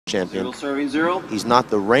champion. 0 serving 0. He's not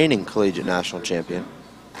the reigning collegiate national champion.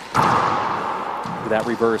 That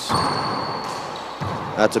reverse.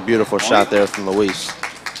 That's a beautiful shot there from Luis.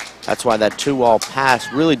 That's why that 2-wall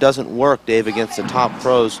pass really doesn't work, Dave, against the top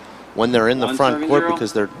pros when they're in the front court,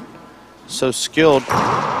 because they're so skilled.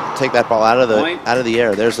 Take that ball out of the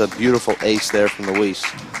air. There's a beautiful ace there from Luis.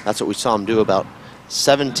 That's what we saw him do about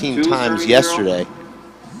 17 times yesterday.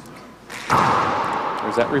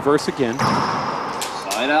 There's that reverse again.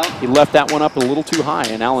 Side out. He left that one up a little too high,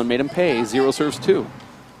 and Allen made him pay. 0 serves 2.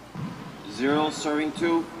 0 serving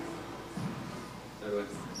 2.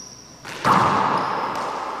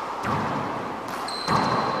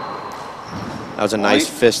 That was a nice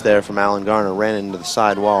fist there from Alan Garner. Ran into the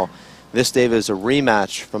side wall. This, Dave, is a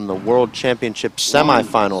rematch from the World Championship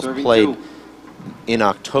semifinals played in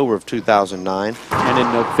October of 2009. And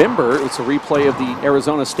in November, it's a replay of the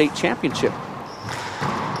Arizona State Championship,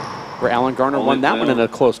 where Alan Garner won that one in a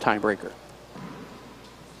close tiebreaker.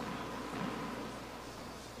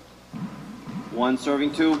 1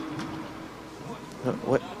 serving 2.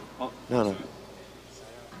 What? No.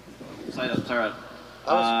 Side up, side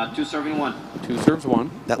out. 2 serving 1. 2 serves 1.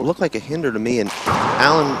 That looked like a hinder to me, and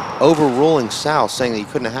Allen overruling Sal, saying that he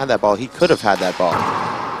couldn't have had that ball. He could have had that ball.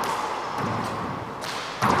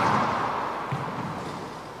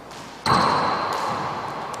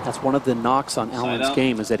 That's one of the knocks on Allen's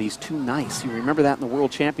game, is that he's too nice. You remember that in the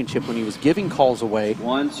World Championship when he was giving calls away.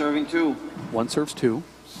 1 serving 2. 1 serves 2.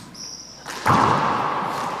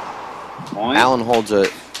 Point. Allen holds a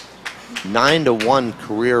 9-1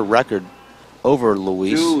 career record over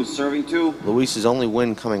Luis. 2 serving 2. Luis's only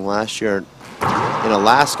win coming last year in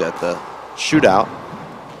Alaska at the shootout.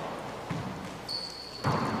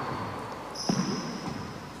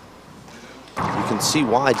 You can see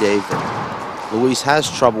why, Dave, that Luis has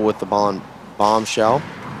trouble with the ball on bombshell.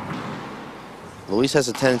 Luis has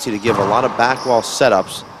a tendency to give a lot of back wall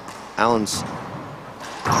setups. Allen's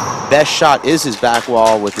best shot is his back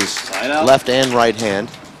wall with his left and right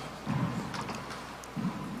hand.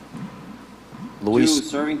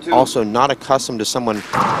 Luis also not accustomed to someone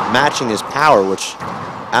matching his power, which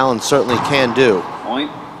Allen certainly can do. Point.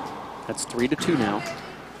 That's 3-2 now.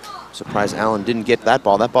 Surprised Allen didn't get that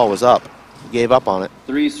ball. That ball was up. He gave up on it.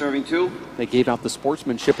 3 serving 2. They gave out the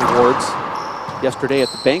sportsmanship awards yesterday at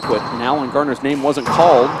the banquet, and Alan Garner's name wasn't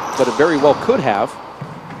called, but it very well could have.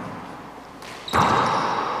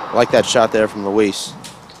 I like that shot there from Luis.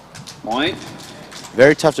 Point.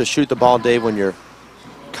 Very tough to shoot the ball, Dave, when you're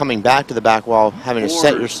coming back to the back wall, having to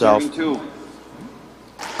set yourself.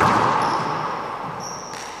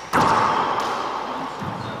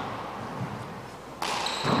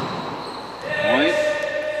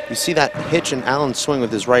 You see that hitch in Allen's swing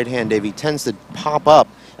with his right hand, Dave. He tends to pop up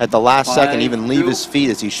at the last second, even leave his feet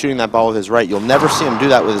as he's shooting that ball with his right. You'll never see him do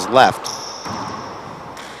that with his left.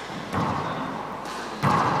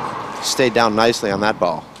 He stayed down nicely on that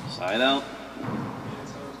ball. Side out.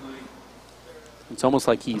 It's almost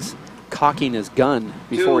like he's cocking his gun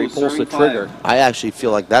before he pulls the trigger. I actually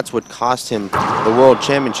feel like that's what cost him the World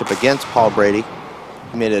Championship against Paul Brady.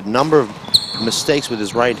 He made a number of mistakes with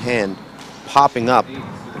his right hand, popping up.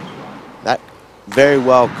 That very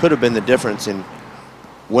well could have been the difference in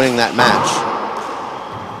winning that match.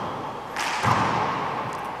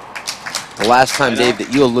 The last time, Dave,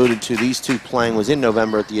 that you alluded to these two playing was in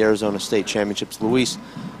November at the Arizona State Championships. Luis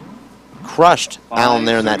crushed Allen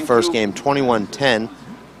there in that first game, 21-10.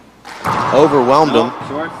 Overwhelmed him.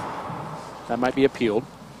 That might be appealed.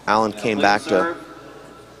 Allen came back to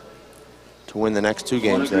win the next 2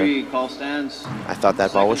 games there. I thought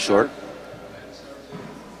that ball was short.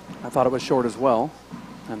 I thought it was short as well.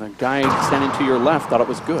 And the guy standing to your left thought it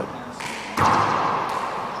was good.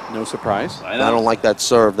 No surprise. I don't like that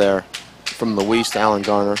serve there from Luis to Alan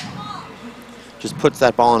Garner. Just puts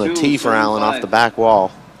that ball on a tee for Allen off the back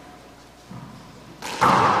wall.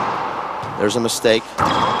 There's a mistake.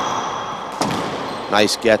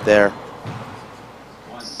 Nice get there.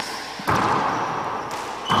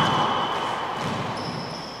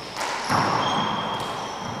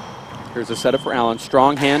 Here's a setup for Allen.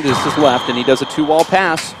 Strong hand is his left, and he does a 2-wall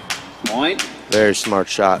pass. Point. Very smart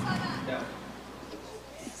shot.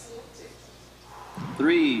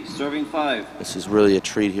 3 serving 5. This is really a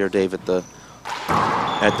treat here, Dave, at the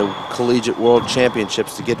Collegiate World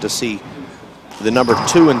Championships to get to see the number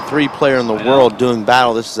 2 and 3 player in the world doing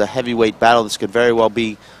battle. This is a heavyweight battle. This could very well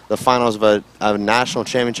be the finals of a national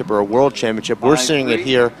championship or a world championship. We're seeing it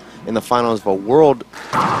here in the finals of a world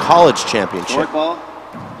college championship.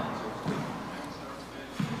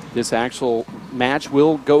 This actual match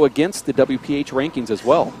will go against the WPH rankings as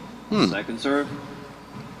well. Second serve.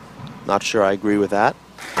 Not sure I agree with that.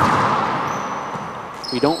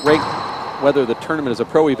 We don't rank whether the tournament is a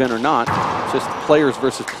pro event or not, just players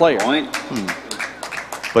versus player. Point.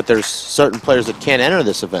 But there's certain players that can't enter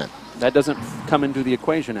this event. That doesn't come into the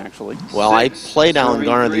equation, actually. Well, I played Alan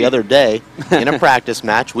Garner the other day in a practice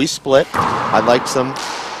match. We split. I'd like some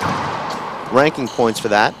ranking points for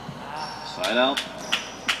that. Side out.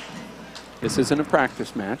 This isn't a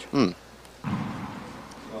practice match.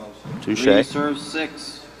 Touche. 3 serves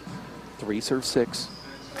 6. 3 serves 6.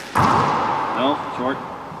 No, short.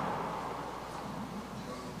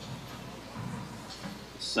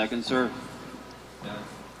 Second serve.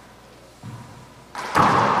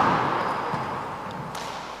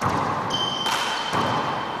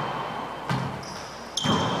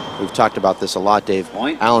 We've talked about this a lot, Dave.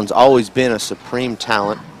 Point. Alan's always been a supreme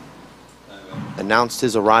talent. Announced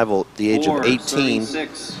his arrival at the age of 18.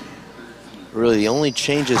 6. Really, the only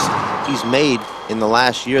changes he's made in the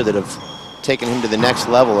last year that have taken him to the next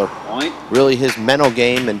level are Point. really his mental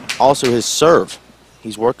game and also his serve.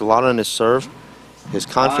 He's worked a lot on his serve. His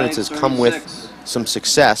confidence has come with some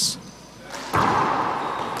success.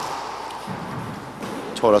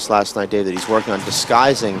 Told us last night, Dave, that he's working on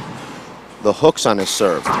disguising the hooks on his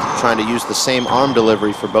serve, trying to use the same arm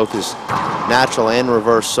delivery for both his natural and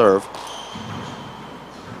reverse serve.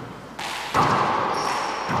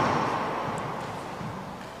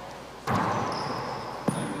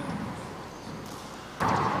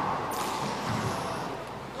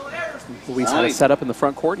 Luis had a set up in the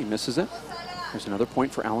front court. He misses it. There's another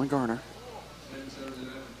point for Alan Garner.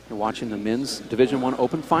 You're watching the men's Division I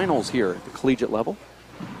Open Finals here at the collegiate level.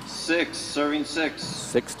 6, serving 6.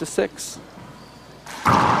 6-6.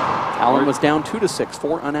 Alan was down 2-6.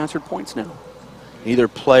 4 unanswered points now. Neither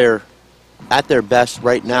player at their best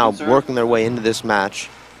right now, working their way into this match.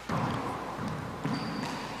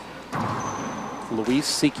 Luis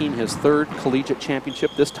seeking his 3rd collegiate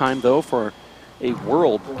championship, this time though for a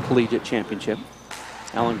world collegiate championship.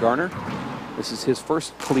 Alan Garner, this is his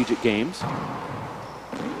first collegiate games,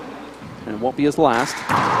 and it won't be his last.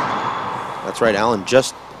 That's right, Alan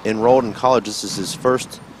just enrolled in college. This is his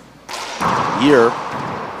first year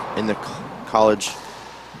in the college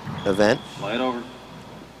event. Slide over.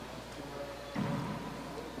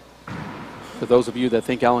 For those of you that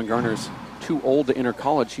think Alan Garner's too old to enter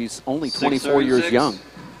college, he's only 24 years young.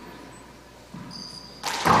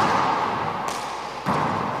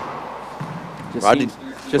 Rodney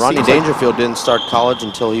Dangerfield didn't start college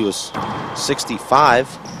until he was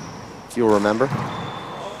 65, if you'll remember.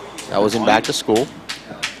 That was in back to school.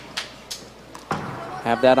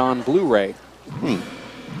 Have that on Blu-ray in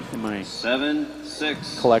my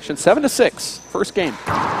 7-6 collection. 7-6, first game.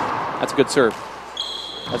 That's a good serve.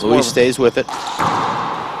 That's Luis stays with it.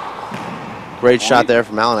 Great shot there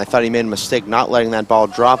from Alan. I thought he made a mistake not letting that ball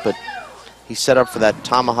drop, but he set up for that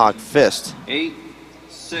tomahawk fist. 8-6.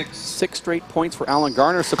 6 straight points for Alan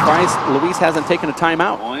Garner. Surprised Luis hasn't taken a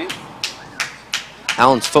timeout. Point.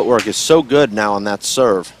 Alan's footwork is so good now on that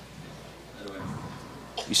serve.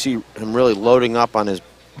 You see him really loading up on his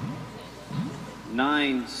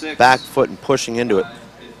 9-6. back foot and pushing into it.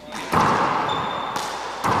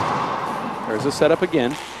 There's a setup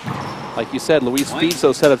again. Like you said, Luis feeds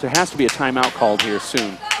those setups. There has to be a timeout called here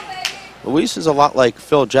soon. Luis is a lot like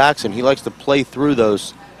Phil Jackson. He likes to play through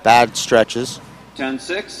those bad stretches.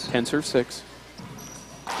 10-6. 10 serve 6.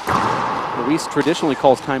 Luis traditionally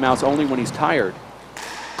calls timeouts only when he's tired.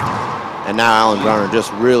 And now Alan Garner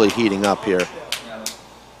just really heating up here.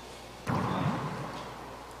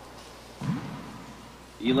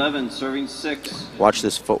 11, serving 6. Watch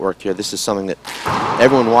this footwork here. This is something that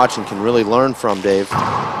everyone watching can really learn from, Dave.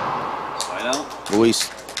 Side out.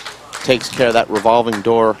 Luis takes care of that revolving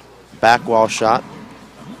door back wall shot.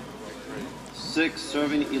 6,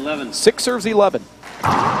 serving 11. 6 serves 11.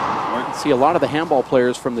 See a lot of the handball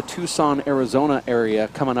players from the Tucson, Arizona area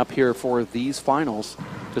coming up here for these finals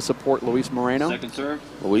to support Luis Moreno. Second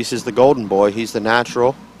serve. Luis is the golden boy. He's the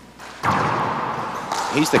natural.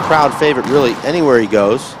 He's the crowd favorite really anywhere he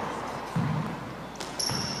goes.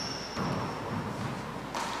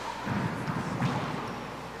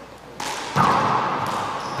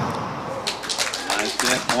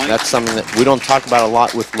 That's something that we don't talk about a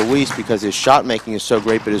lot with Luis because his shot making is so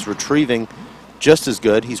great, but his retrieving just as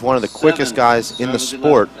good. He's one of the quickest guys in the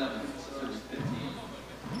sport.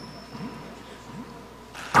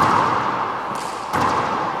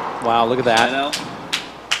 Wow, look at that.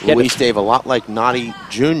 Luis, Dave, a lot like Noddy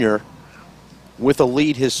Jr. With a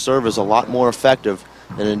lead, his serve is a lot more effective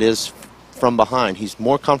than it is from behind. He's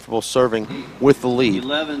more comfortable serving with the lead.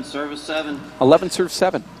 11, service 7. 11 serve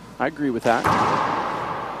 7. I agree with that.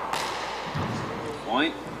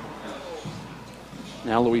 Point.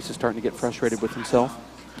 Now Luis is starting to get frustrated with himself.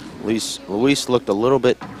 Luis looked a little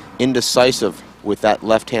bit indecisive with that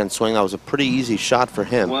left-hand swing. That was a pretty easy shot for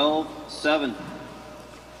him. 12-7.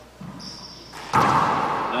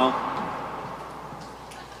 No.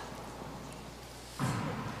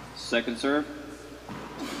 Second serve.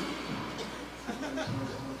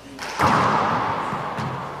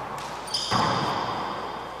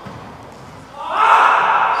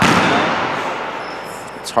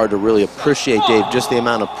 It's hard to really appreciate, Dave, just the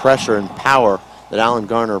amount of pressure and power that Alan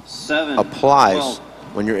Garner applies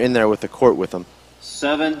when you're in there with the court with him.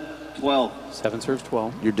 7-12. 7 serves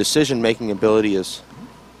 12. Your decision-making ability is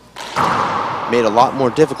made a lot more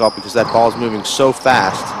difficult because that ball is moving so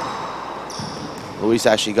fast. Luis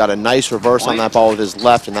actually got a nice reverse on that ball with his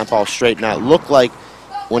left, and that ball straightened out. It looked like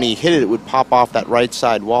when he hit it, it would pop off that right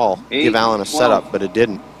side wall, give Alan a setup, but it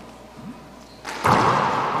didn't.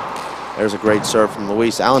 There's a great serve from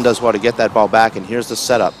Luis. Alan does well to get that ball back, and here's the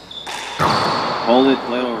setup. Hold it,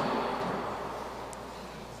 play it over.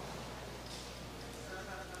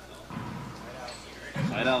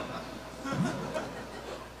 Side out.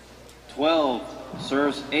 12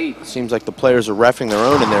 serves 8. Seems like the players are reffing their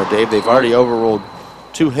own in there, Dave. They've already overruled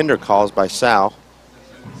 2 hinder calls by Sal.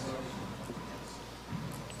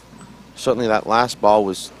 Certainly that last ball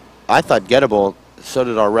was, I thought, gettable. So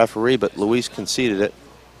did our referee, but Luis conceded it.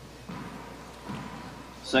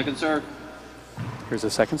 Second serve. Here's a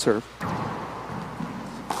second serve.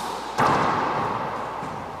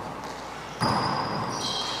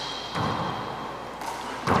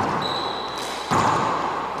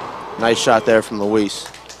 Nice shot there from Luis.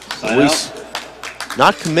 Luis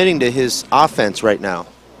not committing to his offense right now.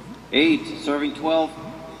 8 serving 12.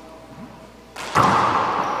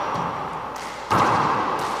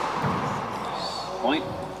 Point.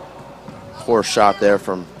 Poor shot there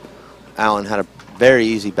from Alan. Had a very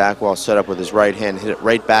easy back wall setup with his right hand. Hit it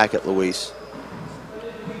right back at Luis.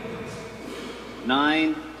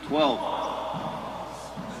 9-12.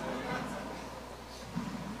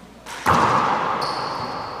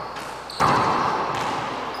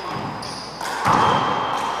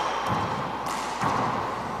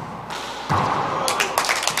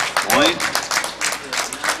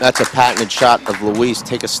 That's a patented shot of Luis.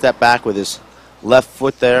 Take a step back with his left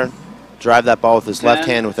foot there. Drive that ball with his left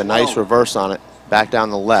hand with a nice reverse on it. Back down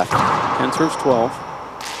the left. 10 serves 12.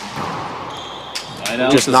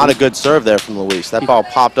 Just not a good serve there from Luis. That ball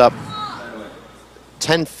popped up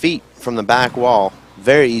 10 feet from the back wall.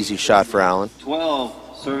 Very easy shot for Alan.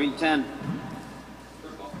 12 serving 10.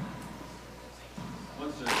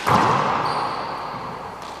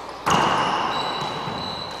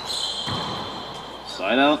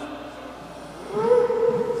 Side out.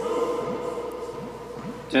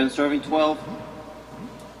 10 serving 12.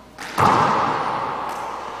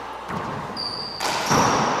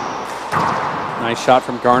 Nice shot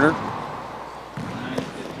from Garner.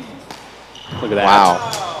 Look at that.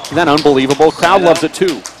 Wow. Isn't that unbelievable? Crowd loves it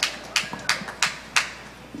too.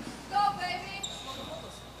 Go, baby.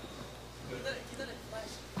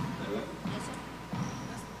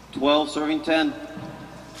 12 serving 10.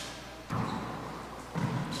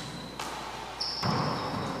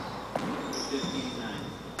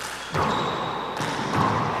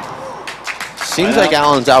 Seems like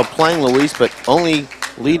Alan's outplaying Luis, but only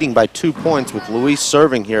leading by 2 points with Luis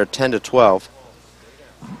serving here at 10-12.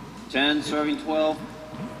 10 serving 12.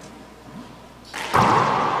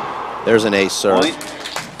 There's an ace serve. Point.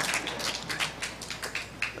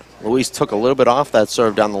 Luis took a little bit off that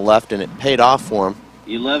serve down the left, and it paid off for him.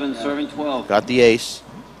 11 serving 12. Got the ace.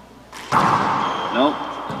 Nope.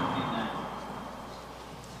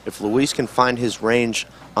 If Luis can find his range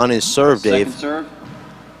on his serve, Dave, Second serve.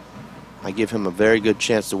 I give him a very good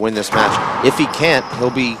chance to win this match. If he can't,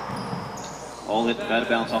 he'll be Hold it, bad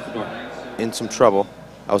bounce off the door. in some trouble.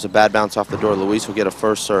 That was a bad bounce off the door. Luis will get a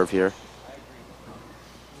first serve here.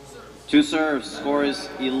 2 serves. Score is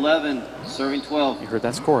 11 serving 12. You heard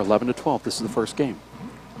that score, 11-12. This is the first game.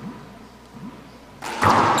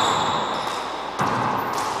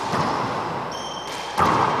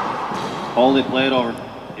 Hold it, play it over.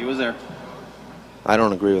 He was there. I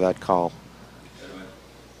don't agree with that call.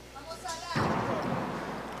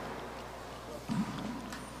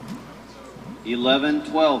 Eleven,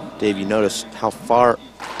 12. Dave, you notice how far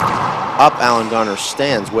up Alan Garner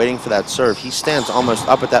stands waiting for that serve. He stands almost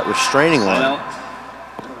up at that restraining Side line.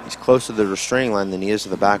 out. He's closer to the restraining line than he is to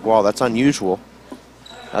the back wall. That's unusual.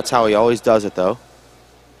 That's how he always does it, though.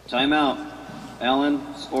 Timeout. Allen,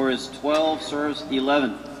 score is 12, serves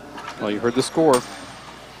 11. Well, you heard the score.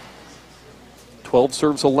 12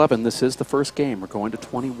 serves 11. This is the first game. We're going to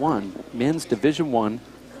 21. Men's Division I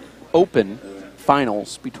Open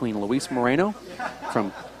finals between Luis Moreno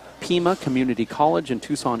from Pima Community College in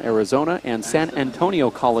Tucson, Arizona, and San Antonio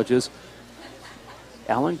College's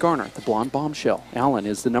Alan Garner, the blonde bombshell. Alan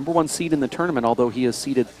is the #1 seed in the tournament, although he is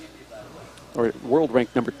seeded, or world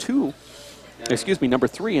ranked number 3,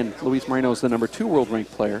 and Luis Moreno is the #2 world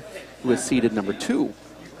ranked player who is seeded #2.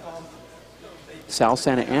 Sal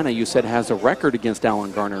Santa Ana, you said, has a record against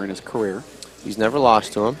Alan Garner in his career. He's never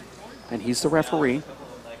lost to him. And he's the referee.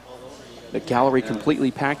 The gallery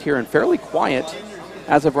completely packed here and fairly quiet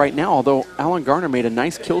as of right now, although Alan Garner made a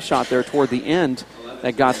nice kill shot there toward the end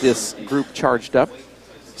that got this group charged up.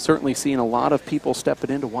 Certainly seeing a lot of people stepping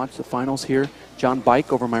in to watch the finals here. John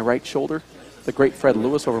Bike over my right shoulder, the great Fred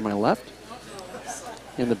Lewis over my left.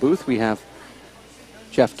 In the booth we have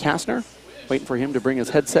Jeff Kastner, waiting for him to bring his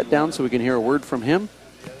headset down so we can hear a word from him.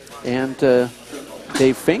 And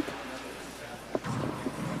Dave Fink.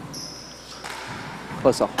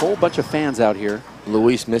 Plus a whole bunch of fans out here.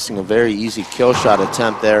 Luis missing a very easy kill shot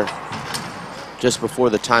attempt there just before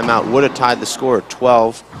the timeout. Would have tied the score at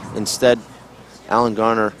 12. Instead, Alan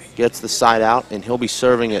Garner gets the side out, and he'll be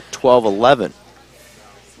serving at 12-11.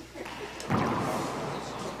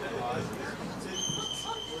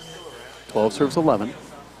 Serves 11.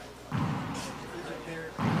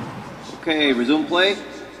 Okay, resume play.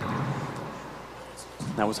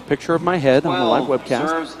 That was a picture of my head on the live webcast.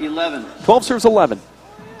 Serves 11. 12 serves 11.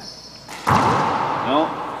 No.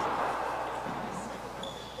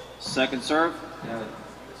 Second serve.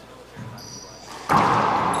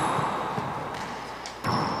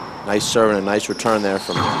 Nice serve and a nice return there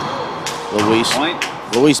from Luis. Point.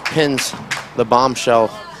 Luis pins the bombshell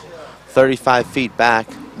 35 feet back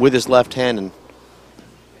with his left hand, and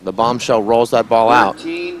the bombshell rolls that ball out.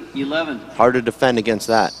 13-11. Hard to defend against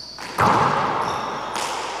that.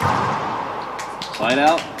 Slide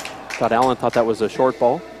out. Thought Alan thought that was a short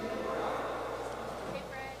ball.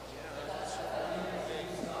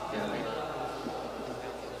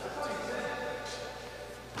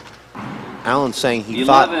 Alan saying he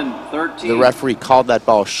 11, thought 13. the referee called that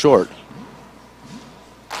ball short.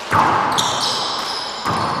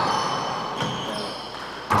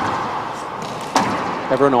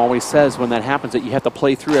 Everyone always says when that happens that you have to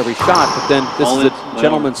play through every shot, but then this is a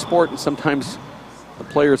gentleman's sport, and sometimes the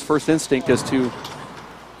player's first instinct is to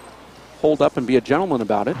hold up and be a gentleman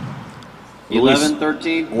about it.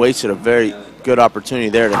 11-13. Wasted a very good opportunity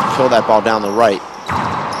there to kill that ball down the right.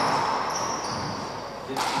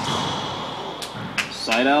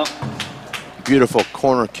 Side out. Beautiful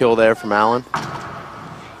corner kill there from Alan.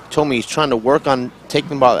 Told me he's trying to work on taking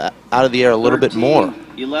the ball out of the air a little bit more.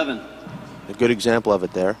 11. A good example of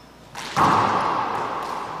it there.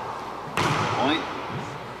 Point.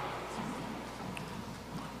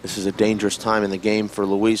 This is a dangerous time in the game for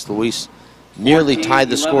Luis. Luis nearly tied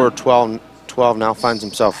the score 12, now finds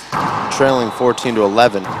himself trailing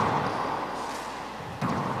 14-11.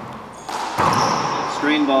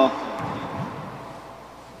 Screen ball.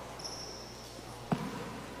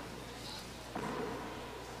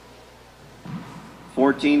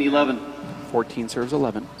 (14-11). 14 serves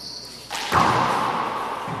 11.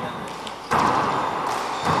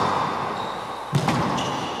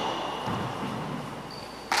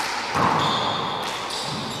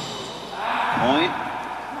 Point.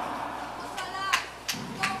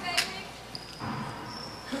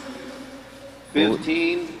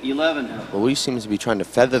 (15-11). Luis seems to be trying to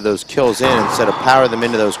feather those kills in instead of power them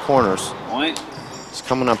into those corners. Point. He's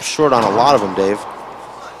coming up short on a lot of them, Dave.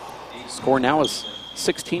 Score now is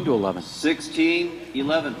 16-11.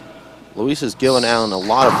 16-11. Luis has given Allen a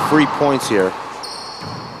lot of free points here.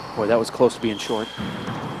 Boy, that was close to being short.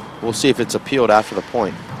 We'll see if it's appealed after the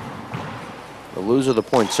point. The loser of the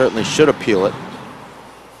point certainly should appeal it.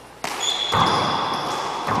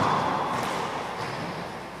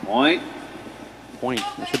 Point. Point.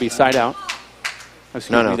 It should be side out.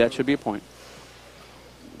 Excuse me, that should be a point.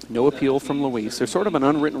 No appeal from Luis. There's sort of an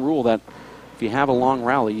unwritten rule that if you have a long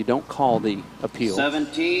rally, you don't call the appeal.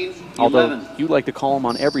 17-11. Although you like to call them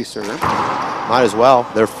on every serve. Might as well.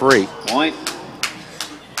 They're free. Point.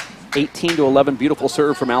 18-11. Beautiful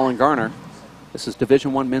serve from Alan Garner. This is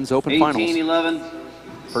Division I Men's Open Finals. 18-11.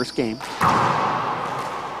 First game.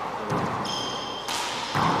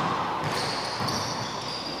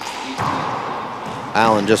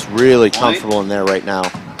 Allen just really comfortable in there right now.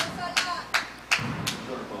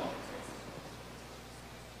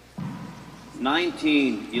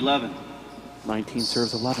 (19-11). 19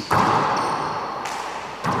 serves 11.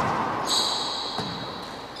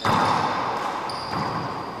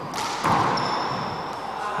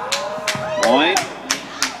 Point.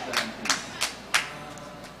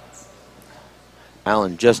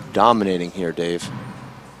 Allen just dominating here, Dave.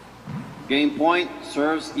 Game point,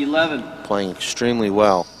 serves 11. Playing extremely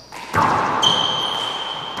well.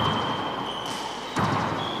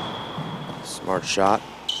 Smart shot.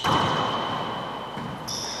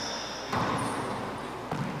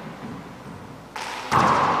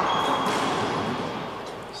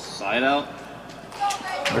 Side out.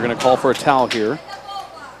 They're going to call for a towel here.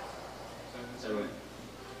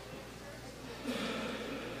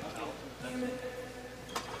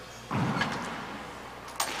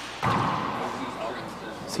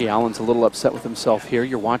 See, Allen's a little upset with himself here.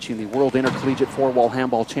 You're watching the World Intercollegiate Four-Wall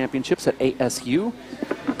Handball Championships at ASU.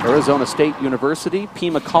 Arizona State University,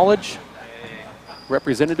 Wph College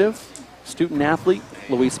representative, student athlete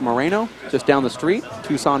Luis Moreno, just down the street,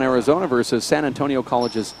 Tucson, Arizona, versus San Antonio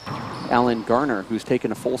College's Alan Garner, who's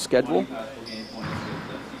taken a full schedule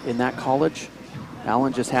in that college.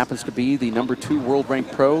 Allen just happens to be the #2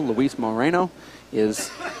 world-ranked pro. Luis Moreno is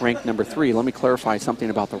ranked #3. Let me clarify something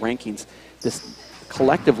about the rankings.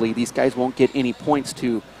 Collectively, these guys won't get any points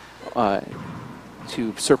to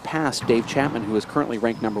surpass Dave Chapman, who is currently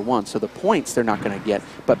ranked #1. So the points they're not going to get.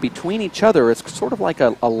 But between each other, it's sort of like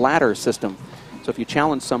a ladder system. So if you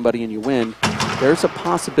challenge somebody and you win, there's a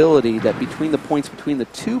possibility that between the points between the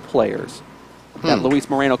two players, that Luis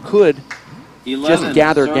Moreno could 11, just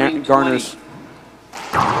gather serving Garner's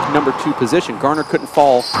 #2 position. Garner couldn't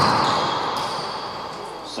fall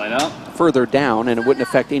side out. further down, and it wouldn't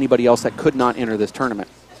affect anybody else that could not enter this tournament.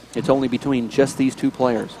 It's only between just these two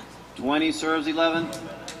players. 20 serves 11.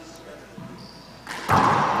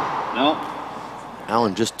 No.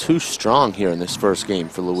 Allen just too strong here in this first game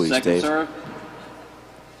for Luis, Second Dave. serve.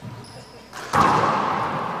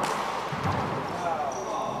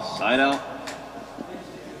 Side out.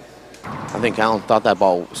 I think Allen thought that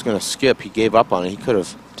ball was going to skip. He gave up on it. He could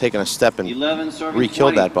have taken a step and 11 serving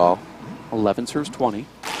re-killed 20. that ball. 11 serves 20.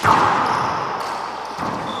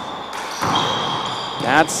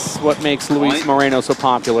 That's what makes Luis Moreno so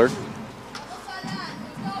popular.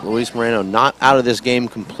 Luis Moreno not out of this game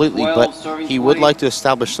completely, 12, but serving he would 20. like to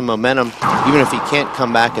establish some momentum, even if he can't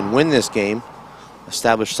come back and win this game.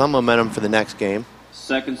 Establish some momentum for the next game.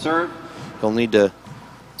 Second serve. He'll need to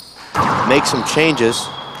make some changes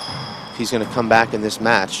if he's going to come back in this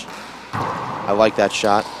match. I like that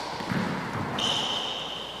shot.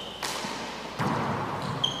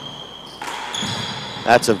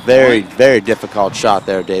 That's a very, very difficult shot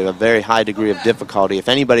there, Dave. A very high degree of difficulty. If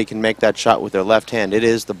anybody can make that shot with their left hand, it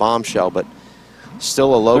is the bombshell, but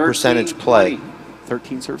still a low percentage play.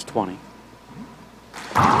 13 serves 20.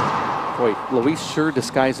 Boy, Luis sure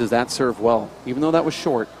disguises that serve well, even though that was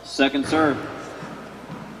short. Second serve.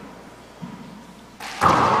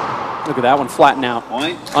 Look at that one flatten out.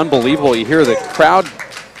 Point. Unbelievable. You hear the crowd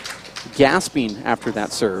gasping after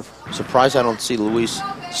that serve. Surprised I don't see Luis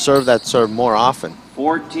serve that serve more often.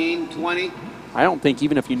 14-20. I don't think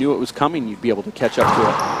even if you knew it was coming, you'd be able to catch up to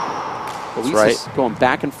it. Luis right. is going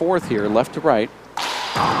back and forth here, left to right.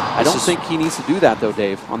 I don't think he needs to do that, though,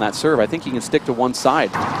 Dave, on that serve. I think he can stick to one side.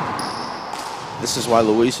 This is why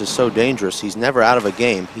Luis is so dangerous. He's never out of a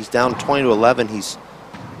game. He's down 20-11. He's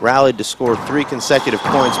rallied to score 3 consecutive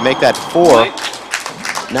points, make that 4.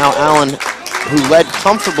 Now Allen, who led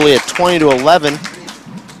comfortably at 20-11,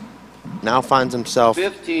 now finds himself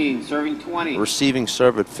 15 serving 20. receiving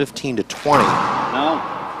serve at 15-20. No.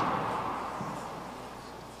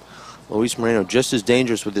 Luis Moreno just as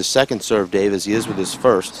dangerous with his second serve, Dave, as he is with his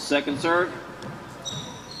first. Second serve.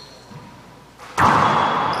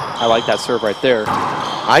 I like that serve right there.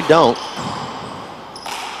 I don't.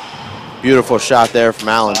 Beautiful shot there from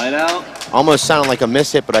Allen. Side out. Almost sounded like a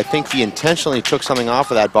miss hit, but I think he intentionally took something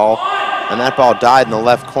off of that ball, and that ball died in the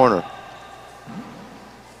left corner.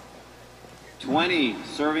 20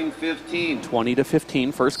 serving 15.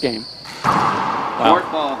 20-15, first game. Court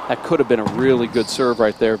ball. That could have been a really good serve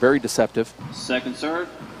right there. Very deceptive. Second serve.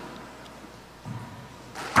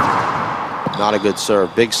 Not a good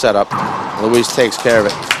serve. Big setup. Luis takes care of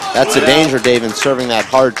it. That's the danger, Dave, in serving that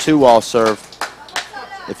hard 2-wall serve.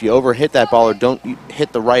 If you overhit that ball or don't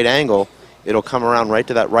hit the right angle, it'll come around right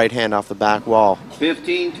to that right hand off the back wall.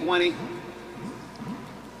 15-20.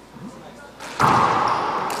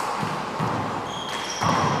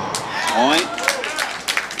 Point.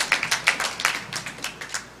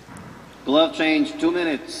 Glove change, 2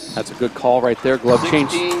 minutes. That's a good call right there. Glove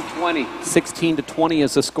change. 16-20. 16-20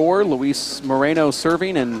 is the score. Luis Moreno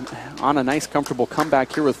serving and on a nice, comfortable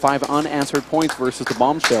comeback here with 5 unanswered points versus the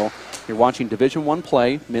bombshell. You're watching Division I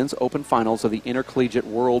play, men's open finals of the Intercollegiate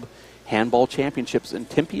World Handball Championships in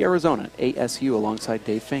Tempe, Arizona, ASU, alongside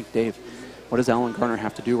Dave Fink. Dave, what does Alan Garner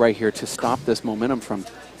have to do right here to stop this momentum from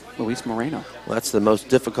Luis Moreno. Well, that's the most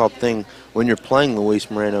difficult thing when you're playing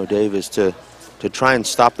Luis Moreno, Dave, is to try and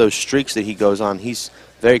stop those streaks that he goes on. He's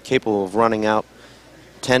very capable of running out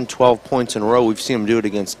 10, 12 points in a row. We've seen him do it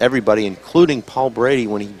against everybody, including Paul Brady.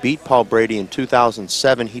 When he beat Paul Brady in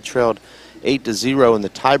 2007, he trailed 8-0 in the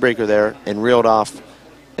tiebreaker there and reeled off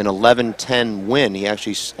an 11-10 win. He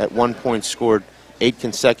actually at one point scored 8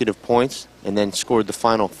 consecutive points and then scored the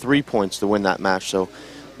final 3 points to win that match. So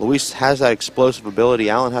Luis has that explosive ability.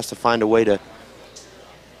 Allen has to find a way to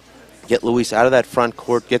get Luis out of that front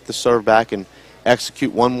court, get the serve back, and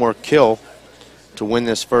execute one more kill to win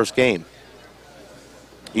this first game.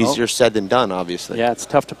 Easier said than done, obviously. Yeah, it's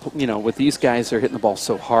tough to, with these guys, they're hitting the ball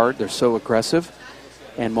so hard, they're so aggressive,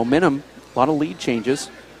 and momentum, a lot of lead changes.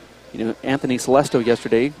 Anthony Celesto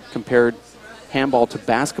yesterday compared handball to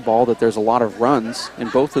basketball, that there's a lot of runs in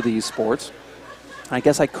both of these sports. I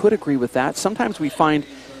guess I could agree with that. Sometimes we find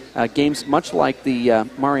games much like the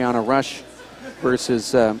Mariana Rush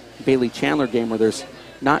versus Bailey Chandler game where there's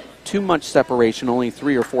not too much separation, only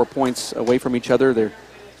 3 or 4 points away from each other.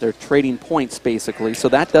 They're trading points, basically. So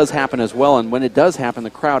that does happen as well, and when it does happen, the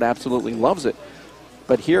crowd absolutely loves it.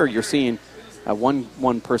 But here you're seeing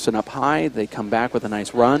one person up high. They come back with a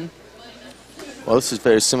nice run. Well, this is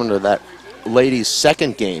very similar to that ladies'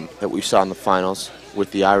 second game that we saw in the finals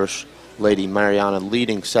with the Irish lady Mariana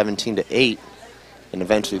leading 17-8 and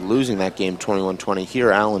eventually losing that game 21-20. Here,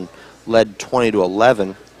 Allen led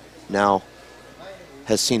 20-11. Now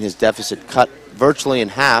has seen his deficit cut virtually in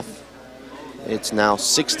half. It's now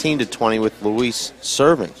 16-20 with Luis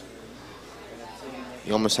serving.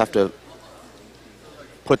 You almost have to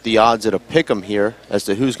put the odds at a pick'em here as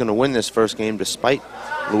to who's going to win this first game, despite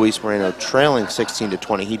Luis Moreno trailing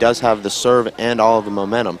 16-20. He does have the serve and all of the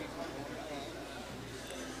momentum.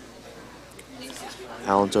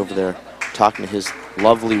 Allen's over there talking to his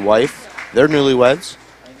lovely wife. They're newlyweds.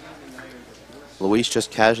 Luis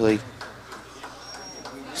just casually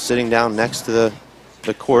sitting down next to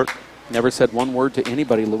the court. Never said one word to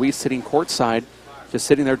anybody. Luis sitting courtside, just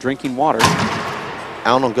sitting there drinking water.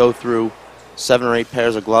 Allen will go through 7 or 8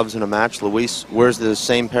 pairs of gloves in a match. Luis wears the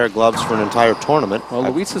same pair of gloves for an entire tournament.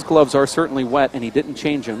 Well, Luis's gloves are certainly wet, and he didn't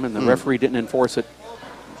change them, and the referee didn't enforce it.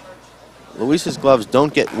 Luis's gloves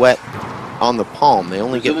don't get wet on the palm. They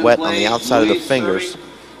only get wet on the outside of the fingers.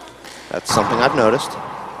 That's something I've noticed.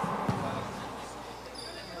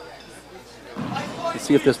 Let's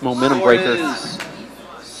see if this momentum breaker...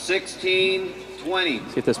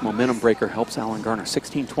 16-20. See if this momentum breaker helps Allen Garner.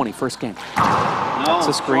 16-20, first game. That's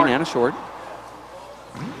a screen and a short.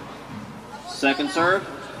 Second serve.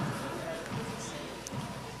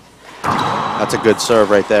 That's a good serve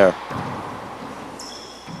right there.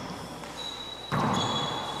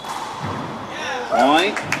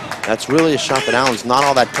 Point. That's really a shot that Allen's not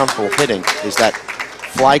all that comfortable hitting, is that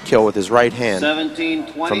fly kill with his right hand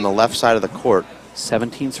 17-20. from the left side of the court.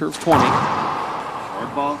 17 serves 20.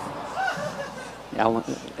 Short ball.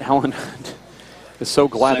 Allen is so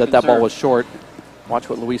glad that ball was short. Watch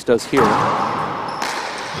what Luis does here.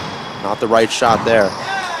 Not the right shot there.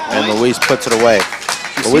 And Luis puts it away.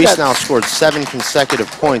 Luis now scored 7 consecutive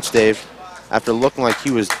points, Dave, after looking like he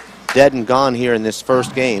was dead and gone here in this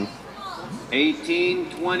first game.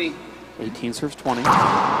 18-20. 18 serves 20.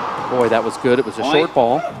 Boy, that was good. It was a short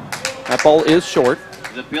ball. That ball is short.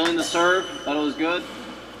 Is it feeling the serve? Thought it was good.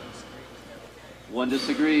 One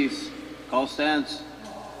disagrees. Call stands.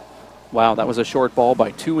 Wow, that was a short ball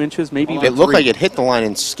by 2 inches, maybe even 3. It looked like it hit the line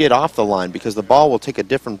and skid off the line because the ball will take a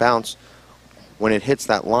different bounce when it hits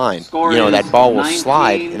that line. Score that ball will 19,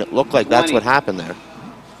 slide, and it looked like that's what happened there.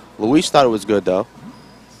 Luis thought it was good, though.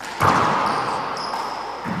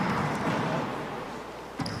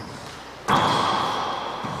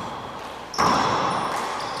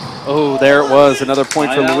 Oh, there it was. Another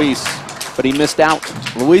point for Luis, but he missed out.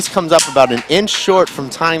 Luis comes up about an inch short from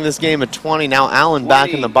tying this game at 20. Now Allen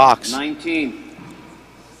back in the box. 19.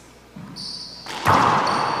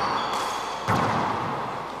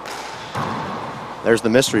 There's the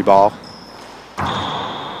mystery ball.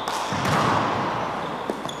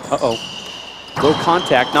 Uh-oh. Low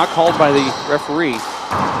contact, not called by the referee.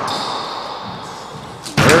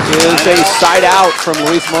 There is a side out from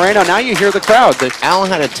Luis Moreno. Now you hear the crowd. Allen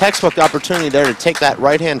had a textbook opportunity there to take that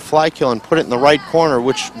right-hand fly kill and put it in the right corner,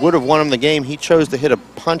 which would have won him the game. He chose to hit a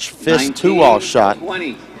punch-fist two-wall shot.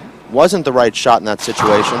 20. Wasn't the right shot in that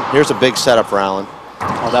situation. Here's a big setup for Allen.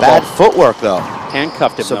 Oh, that bad ball footwork, though.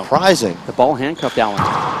 handcuffed him, Surprising. though. The ball handcuffed Allen.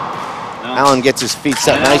 Allen gets his feet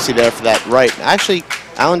set nicely there for that right. Actually,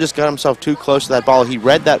 Allen just got himself too close to that ball. He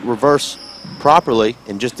read that reverse properly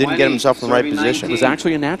and just didn't get himself in the right position. It was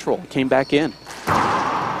actually a natural. Came back in.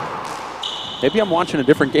 Maybe I'm watching a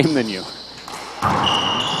different game than you.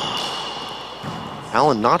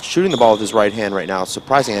 Allen not shooting the ball with his right hand right now.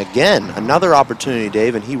 Surprising. Again, another opportunity,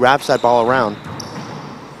 Dave, and he wraps that ball around.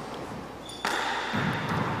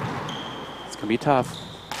 It's going to be tough.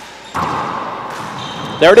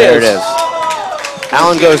 There it is.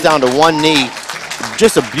 Allen goes down to one knee.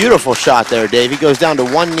 Just a beautiful shot there, Dave. He goes down to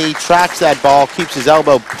one knee, tracks that ball, keeps his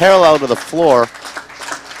elbow parallel to the floor,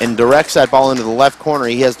 and directs that ball into the left corner.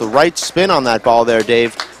 He has the right spin on that ball there,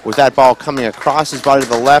 Dave, with that ball coming across his body to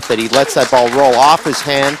the left, that he lets that ball roll off his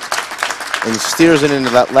hand and steers it into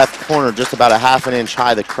that left corner just about a half an inch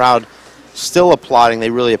high. The crowd still applauding. They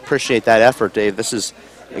really appreciate that effort, Dave. This is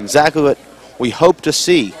exactly what we hope to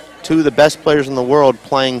see. Two of the best players in the world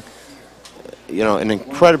playing, you know, an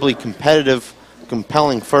incredibly competitive,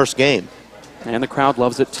 compelling first game. And the crowd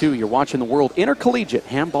loves it too. You're watching the World Intercollegiate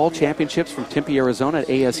Handball Championships from Tempe, Arizona at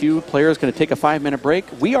ASU. Players going to take a 5-minute break.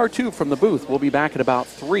 We are too from the booth. We'll be back at about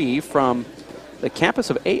 3 from the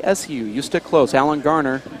campus of ASU. You stick close. Alan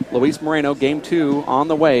Garner, Luis Moreno, Game 2 on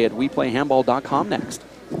the way at WePlayHandball.com next.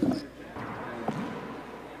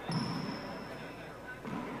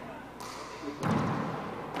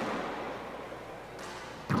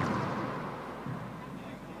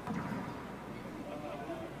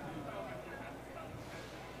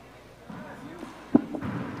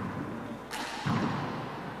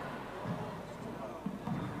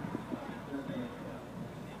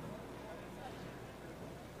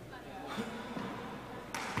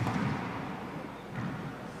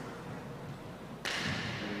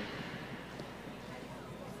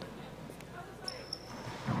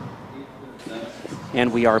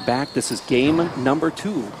 And we are back. This is game number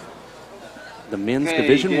 2. The men's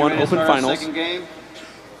Division I Open Finals. Second game.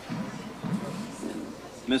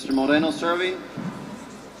 Mr. Moreno serving.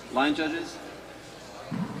 Line judges.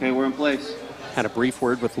 Okay, we're in place. Had a brief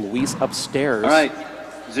word with Luis upstairs. All right,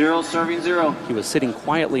 0 serving 0. He was sitting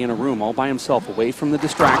quietly in a room all by himself, away from the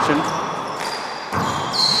distraction.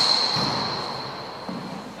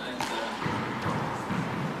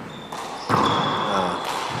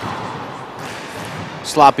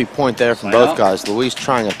 Sloppy point there from both guys. Luis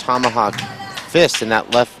trying a tomahawk fist in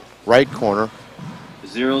that left-right corner.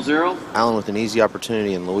 0-0. Allen with an easy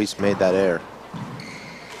opportunity, and Luis made that error.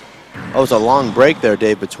 Oh, it was a long break there,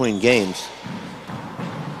 Dave, between games.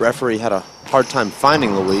 Referee had a hard time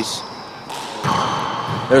finding Luis.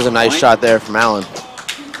 There's a nice shot there from Allen.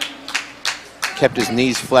 Kept his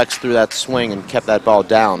knees flexed through that swing and kept that ball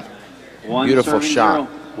down. Beautiful shot.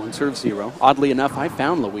 1 serve 0. Oddly enough, I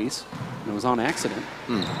found Luis. It was on accident.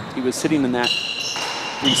 He was sitting in that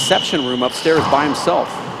reception room upstairs by himself.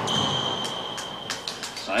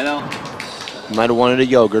 Side out. Might have wanted a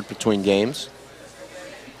yogurt between games.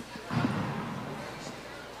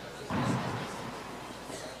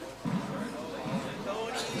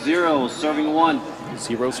 0 serving 1.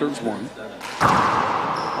 0 serves 1.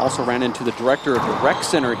 Also ran into the director of the rec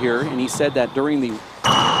center here, and he said that during the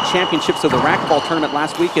championships of the racquetball tournament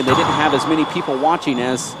last weekend, they didn't have as many people watching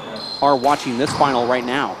as are watching this final right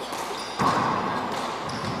now.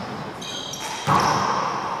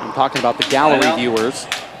 I'm talking about the gallery viewers.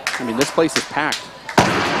 I mean, this place is packed.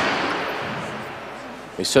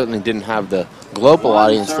 We certainly didn't have the global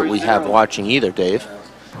audience that we have watching either, Dave.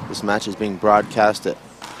 This match is being broadcast at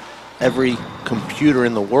every computer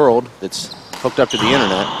in the world that's hooked up to the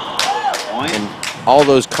internet. And all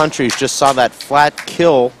those countries just saw that flat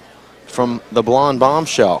kill from the blonde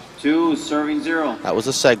bombshell. 2 serving 0. That was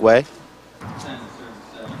a segue.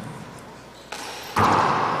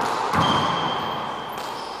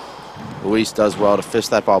 Luis does well to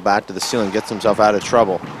fist that ball back to the ceiling, gets himself out of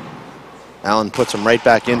trouble. Allen puts him right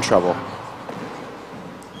back in trouble.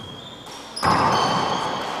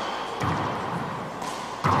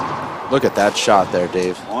 Look at that shot there,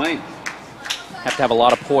 Dave. Point. Have to have a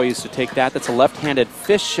lot of poise to take that. That's a left-handed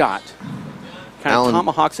fist shot. Kind of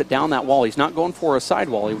tomahawks it down that wall. He's not going for a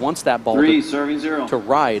sidewall. He wants that ball 3 serving 0. to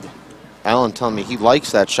ride. Allen telling me he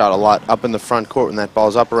likes that shot a lot up in the front court. When that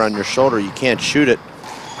ball's up around your shoulder, you can't shoot it.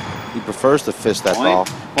 He prefers to fist that ball. Well,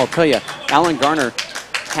 I'll tell you, Alan Garner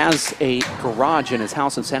has a garage in his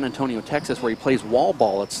house in San Antonio, Texas, where he plays wall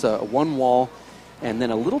ball. It's one wall and then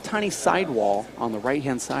a little tiny side wall on the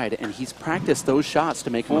right-hand side, and he's practiced those shots to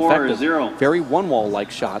make them effective. 4-0. Very one-wall-like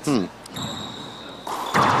shots.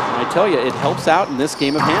 I tell you, it helps out in this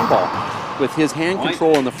game of handball. With his hand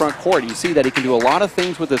control in the front court, you see that he can do a lot of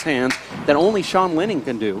things with his hands that only Sean Lenning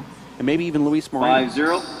can do, and maybe even Luis Moreno.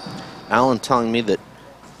 5-0. Allen telling me that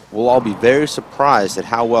we'll all be very surprised at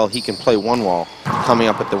how well he can play one wall coming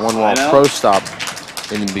up at the one wall pro stop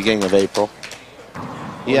in the beginning of April.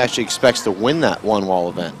 He actually expects to win that one wall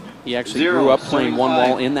event. He actually grew up playing one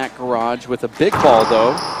wall in that garage with a big ball,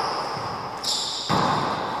 though.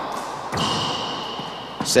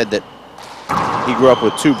 Said that he grew up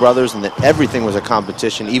with 2 brothers and that everything was a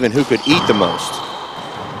competition, even who could eat the most.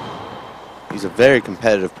 He's a very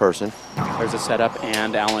competitive person. There's a setup,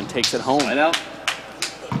 and Allen takes it home. Right out.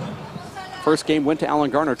 First game went to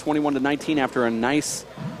Alan Garner, 21-19, after a nice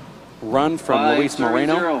run from Luis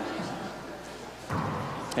Moreno.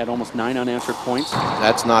 Had almost 9 unanswered points.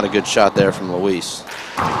 That's not a good shot there from Luis.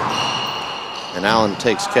 And Allen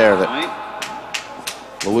takes care of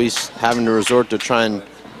it. Luis having to resort to try and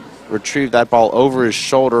retrieve that ball over his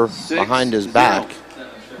shoulder, behind his back.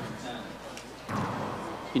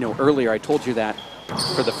 You know, earlier I told you that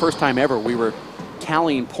for the first time ever, we were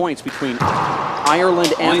tallying points between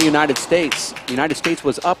Ireland and the United States. The United States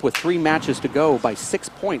was up with 3 matches to go by 6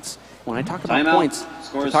 points. When I talk about points,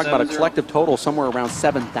 we talk about a collective total somewhere around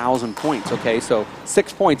 7,000 points, okay? So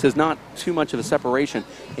 6 points is not too much of a separation.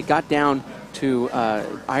 It got down to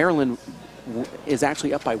Ireland is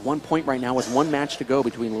actually up by 1 point right now with 1 match to go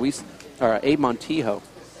between Abe Montijo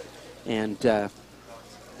and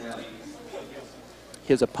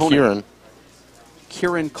his opponent,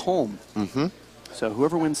 Kieran Colm. So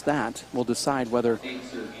whoever wins that will decide whether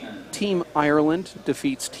Team Ireland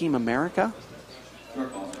defeats Team America.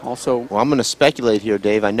 Also, well, I'm going to speculate here,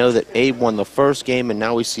 Dave. I know that Abe won the first game, and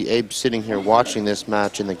now we see Abe sitting here watching this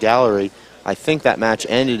match in the gallery. I think that match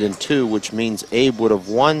ended in 2, which means Abe would have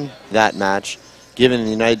won that match, given the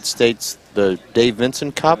United States the Dave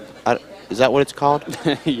Vincent Cup. Is that what it's called?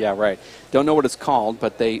 Yeah, right. Don't know what it's called,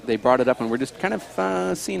 but they brought it up, and we're just kind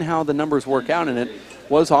of seeing how the numbers work out, and it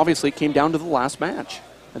was obviously came down to the last match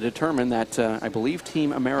to determine that I believe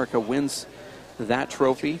Team America wins that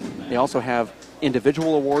trophy. They also have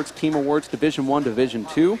individual awards, team awards, Division I, Division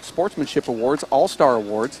II, sportsmanship awards, all-star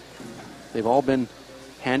awards. They've all been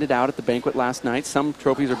handed out at the banquet last night. Some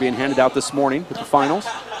trophies are being handed out this morning with the finals.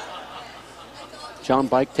 John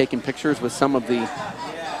Bike taking pictures with some of the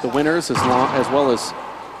winners as well as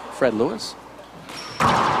Fred Lewis.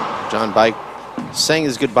 John Bike saying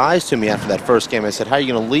his goodbyes to me after that first game. I said, how are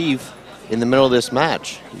you going to leave in the middle of this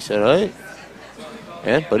match? He said, all right.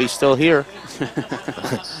 Yeah, but he's still here.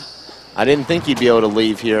 I didn't think he'd be able to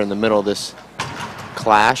leave here in the middle of this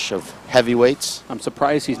clash of heavyweights. I'm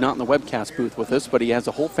surprised he's not in the webcast booth with us, but he has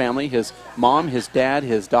a whole family, his mom, his dad,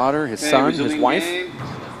 his daughter, his son, his wife. Game.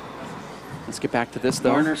 Let's get back to this,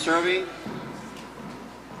 though. Garner serving.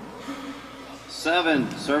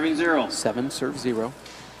 7, serving 0. 7, serve 0.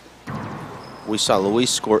 We saw Luis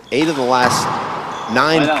score 8 of the last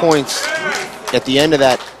 9 points at the end of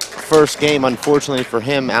that first game. Unfortunately for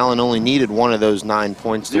him, Allen only needed 1 of those 9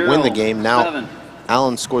 points to win the game. Now,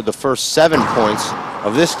 Allen scored the first 7 points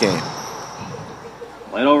of this game.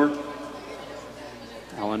 Light over.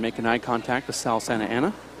 Allen making eye contact with Sal Santa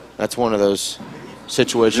Anna. That's one of those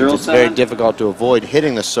situations it's very difficult to avoid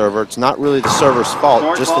hitting the server. It's not really the server's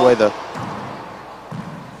fault, just the way the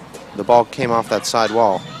ball came off that side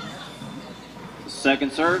wall.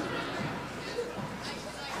 Second serve.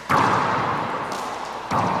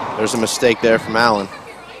 There's a mistake there from Allen.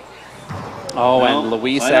 Oh, and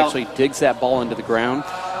Luis actually digs that ball into the ground.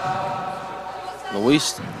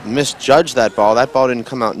 Luis misjudged that ball. That ball didn't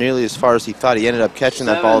come out nearly as far as he thought. He ended up catching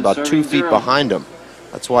that ball about 2 feet behind him.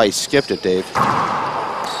 That's why he skipped it, Dave.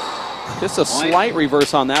 Just a slight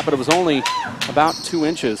reverse on that, but it was only about 2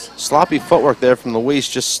 inches. Sloppy footwork there from Luis.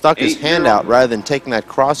 Just stuck his hand out rather than taking that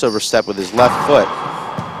crossover step with his left foot.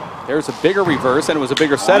 There's a bigger reverse, and it was a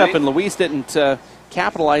bigger setup, and Luis didn't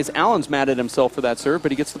capitalize. Allen's mad at himself for that serve,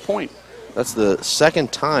 but he gets the point. That's the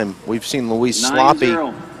second time we've seen Luis sloppy,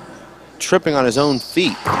 tripping on his own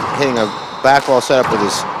feet, hitting a back wall setup with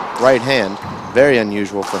his right hand. Very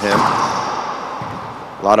unusual for him.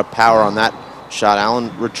 A lot of power on that shot.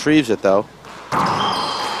 Allen retrieves it, though.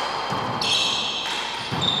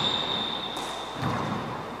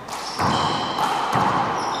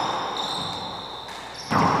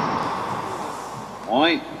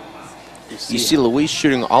 Point. You see Luis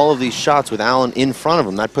shooting all of these shots with Allen in front of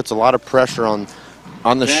him. That puts a lot of pressure on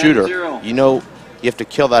the shooter. You know you have to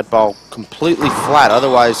kill that ball completely flat.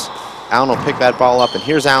 Otherwise, Allen will pick that ball up. And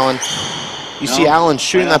here's Allen. You see Allen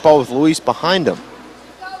shooting that ball with Luis behind him.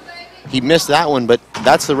 He missed that one, but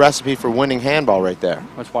that's the recipe for winning handball right there.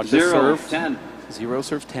 Let's watch this serve. 10. 0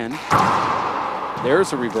 serves 10.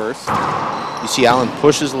 There's a reverse. You see Allen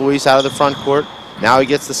pushes Luis out of the front court. Now he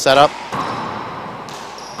gets the setup.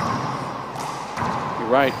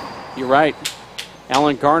 You're right.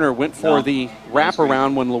 Alan Garner went for the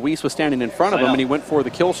wraparound when Luis was standing in front of him, and he went for the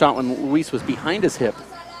kill shot when Luis was behind his hip.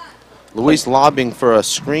 Luis lobbying for a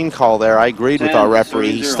screen call there. I agreed with 10, our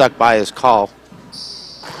referee. He 0. stuck by his call.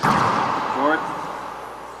 Short.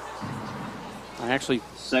 I actually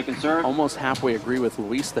Second serve. almost halfway agree with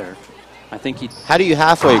Luis there. I think he. How do you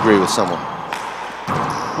halfway agree with someone?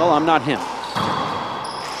 Well, I'm not him.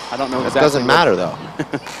 I don't know It exactly. doesn't matter, though.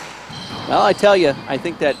 Well, I tell you, I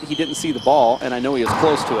think that he didn't see the ball, and I know he was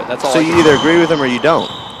close to it. That's all. So you either agree with him or you don't.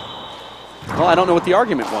 Well, I don't know what the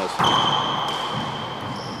argument was.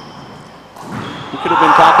 We could have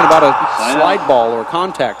been talking about a slide ball or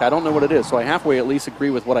contact. I don't know what it is, so I halfway at least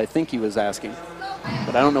agree with what I think he was asking.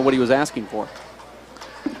 But I don't know what he was asking for.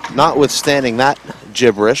 Notwithstanding that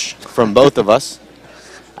gibberish from both of us,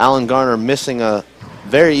 Alan Garner missing a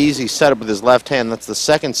very easy setup with his left hand. That's the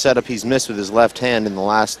second setup he's missed with his left hand in the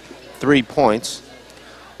last 3 points.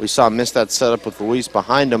 We saw him miss that setup with Luis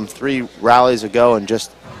behind him 3 rallies ago and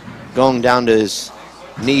just going down to his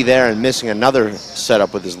knee there and missing another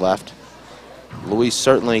setup with his left. Luis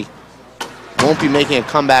certainly won't be making a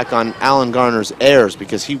comeback on Alan Garner's errors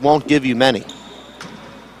because he won't give you many.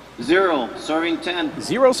 0, serving 10.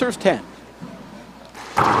 0 serves 10.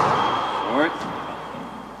 Short.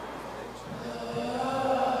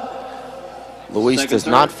 Luis Second does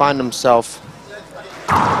serve. not find himself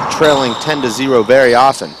trailing 10-0 very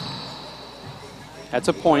often. That's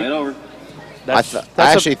a point. Right over. I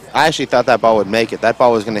actually thought that ball would make it. That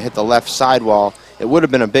ball was going to hit the left sidewall. It would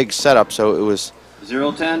have been a big setup, so it was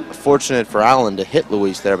 0-10. fortunate for Alan to hit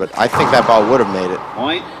Luis there, but I think that ball would have made it.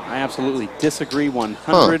 Point. I absolutely disagree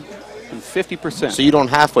 150%. So you don't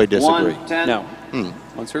halfway disagree? 1-10. No.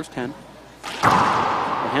 1 serves 10.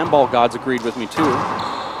 The handball gods agreed with me too.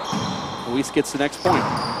 Luis gets the next point.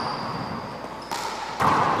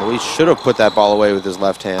 Luis should have put that ball away with his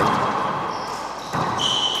left hand.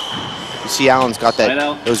 You see Alan's got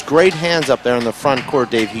those great hands up there in the front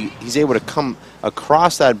court, Dave. He's able to come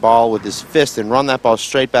across that ball with his fist and run that ball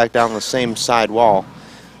straight back down the same side wall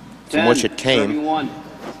from which it came. 31.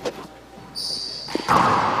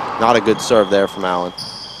 Not a good serve there from Alan.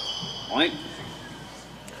 Point.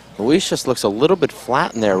 Luis just looks a little bit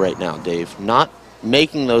flat in there right now, Dave. Not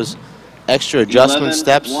making those extra adjustment 11,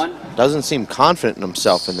 steps. 1. Doesn't seem confident in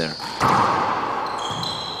himself in there.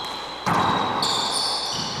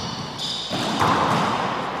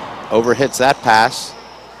 Overhits that pass.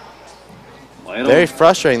 Very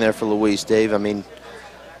frustrating there for Luis, Dave. I mean,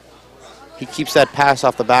 he keeps that pass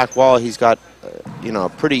off the back wall. He's got, you know, a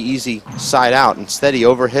pretty easy side out. Instead, he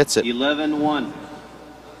overhits it. 11-1.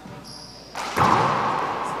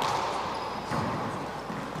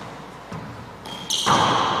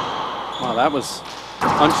 Wow, that was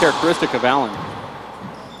uncharacteristic of Alan.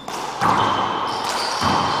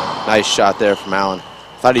 Nice shot there from Alan.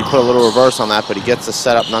 Thought he'd put a little reverse on that, but he gets the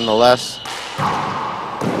setup nonetheless.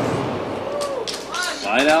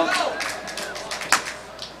 Side out.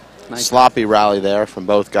 Nice. Sloppy rally there from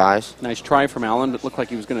both guys. Nice try from Alan. It looked like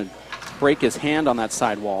he was going to break his hand on that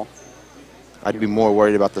side wall. I'd be more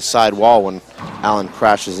worried about the side wall when Alan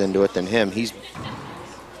crashes into it than him. He's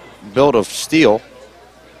built of steel.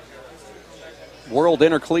 World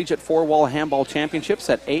Intercollegiate 4-Wall Handball Championships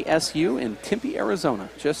at ASU in Tempe, Arizona.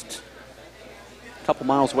 Just a couple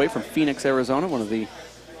miles away from Phoenix, Arizona, one of the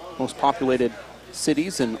most populated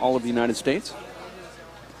cities in all of the United States.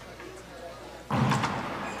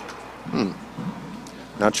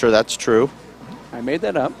 Not sure that's true. I made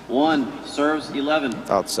that up. 1, serves 11.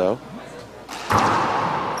 Thought so.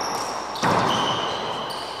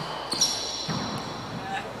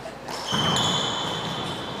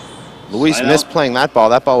 Luis Side missed out. playing that ball.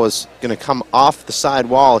 That ball was going to come off the side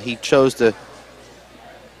wall. He chose to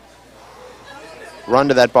run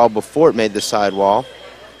to that ball before it made the side wall.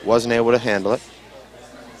 Wasn't able to handle it.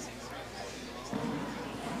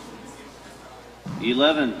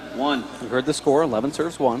 11-1. You heard the score, 11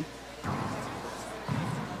 serves 1.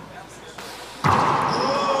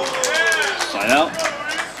 Side out.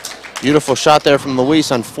 Beautiful shot there from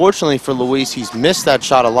Luis. Unfortunately for Luis, he's missed that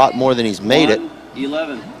shot a lot more than he's made it.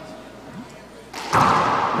 11.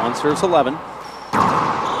 1 serves 11.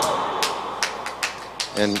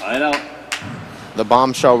 And Side out. the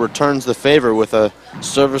bombshell returns the favor with a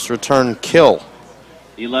service return kill.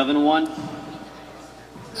 11-1.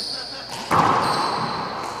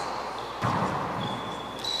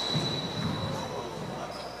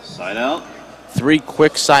 Side out. 3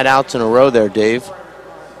 quick side outs in a row there, Dave.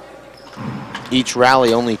 Each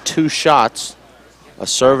rally only 2 shots, a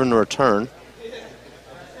serve and a return.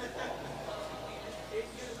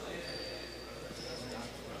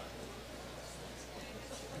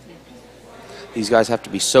 These guys have to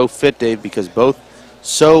be so fit, Dave, because both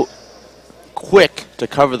so quick to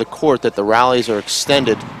cover the court that the rallies are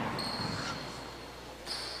extended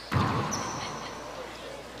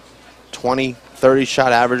 20, 30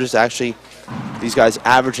 shot averages. Actually, these guys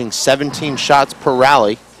averaging 17 shots per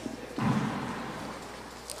rally.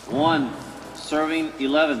 One serving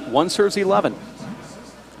 11. One serves 11.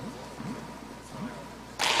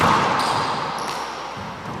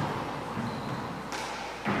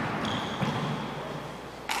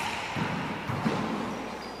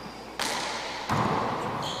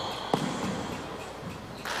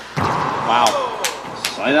 Wow.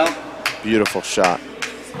 Side out. Beautiful shot.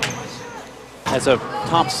 As a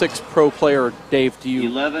top 6 pro player, Dave, do you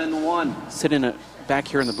 11-1. sit back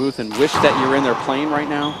here in the booth and wish that you're in there playing right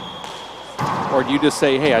now? Or do you just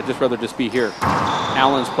say, hey, I'd just rather just be here?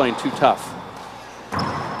 Alan's playing too tough.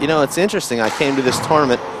 You know, it's interesting. I came to this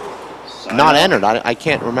tournament not entered. I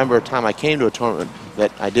can't remember a time I came to a tournament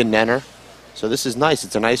that I didn't enter. So this is nice.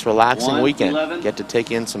 It's a nice, relaxing weekend. 11. Get to take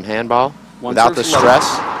in some handball One without the serves 11.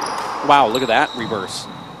 stress. Wow, look at that reverse.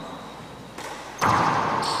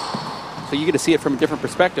 So you get to see it from a different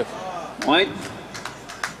perspective. Point.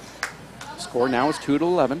 Score now is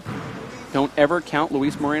 2-11. Don't ever count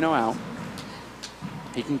Luis Moreno out.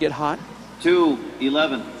 He can get hot.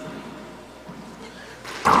 2-11.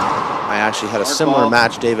 I actually had a similar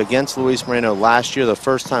match, Dave, against Luis Moreno last year. The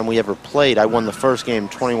first time we ever played, I won the first game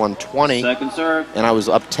 21-20. Second serve. And I was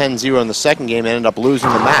up 10-0 in the second game and ended up losing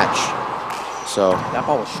the match. So That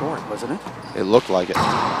ball was short, wasn't it? it looked like it.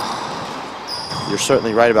 You're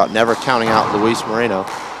certainly right about never counting out Luis Moreno.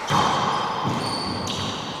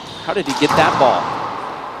 How did he get that ball?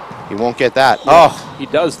 He won't get that. Oh, He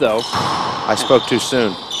does, though. I spoke too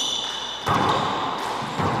soon.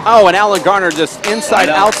 Oh, and Alan Garner just inside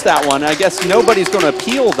outs that one. I guess nobody's going to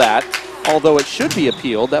appeal that, although it should be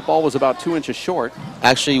appealed. That ball was about 2 inches short.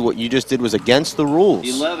 Actually, what you just did was against the rules.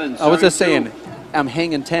 11. I was just serving saying, I'm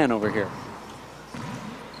hanging 10 over here.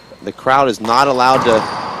 The crowd is not allowed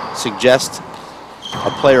to suggest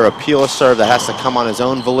a player appeal a serve. That has to come on his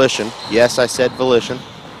own volition. Yes, I said volition.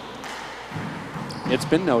 It's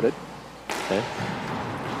been noted. Okay.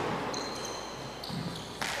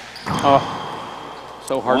 Oh,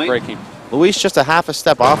 so heartbreaking. Luis just a half a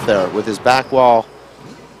step off there with his back wall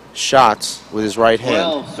shots with his right hand.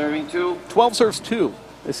 12. Serving 2. 12 serves 2.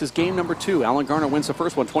 This is game number 2. Alan Garner wins the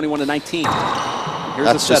first one, 21-19. Here's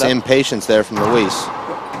That's the just setup. impatience there from Luis.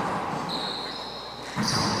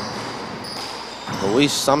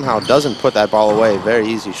 Luis somehow doesn't put that ball away. Very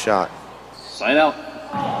easy shot. Side out.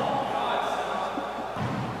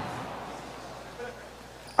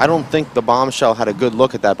 I don't think the bombshell had a good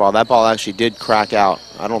look at that ball. That ball actually did crack out.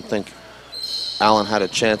 I don't think Alan had a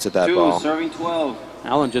chance at that 2. ball. Serving 12.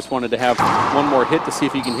 Alan just wanted to have one more hit to see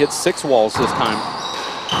if he can hit 6 walls this time.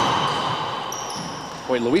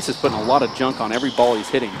 Boy, Luis is putting a lot of junk on every ball he's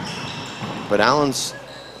hitting. But Alan's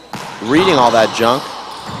reading all that junk.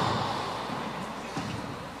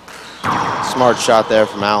 Smart shot there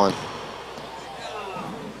from Alan.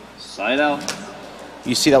 Side out.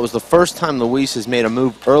 You see, that was the first time Luis has made a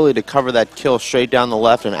move early to cover that kill straight down the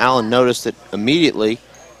left, and Alan noticed it immediately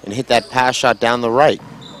and hit that pass shot down the right.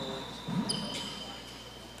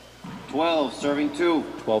 12. Serving 2.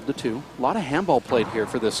 12-2. A lot of handball played here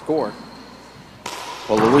for this score.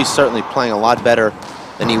 Well, Luis certainly playing a lot better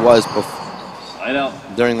than he was Side out.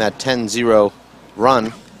 during that 10-0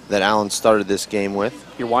 run that Alan started this game with.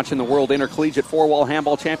 You're watching the World Intercollegiate 4-Wall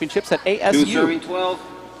Handball Championships at 2. ASU. Serving 12.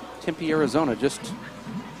 Tempe, Arizona, just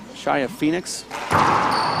shy of Phoenix.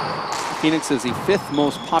 Phoenix is the 5th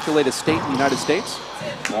most populated state in the United States.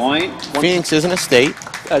 Point. Phoenix isn't a state.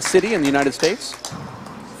 A city in the United States.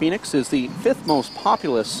 Phoenix is the 5th most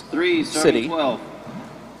populous 3. Serving city 12.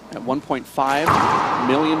 at 1.5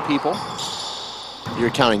 million people.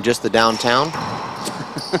 You're counting just the downtown.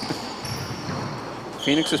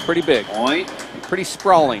 Phoenix is pretty big, Point. pretty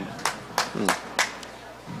sprawling.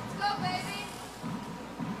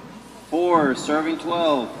 4. Serving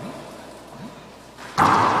 12.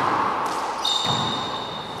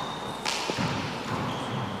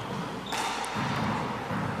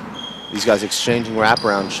 These guys exchanging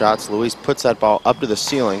wraparound shots. Luis puts that ball up to the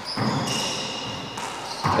ceiling.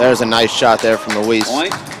 There's a nice shot there from Luis.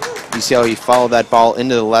 Point. You see how he followed that ball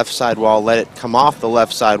into the left side wall, let it come off the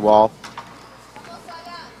left side wall.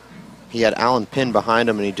 He had Alan pinned behind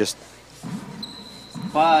him, and he just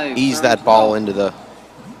 5. eased that ball into the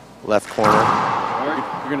left corner.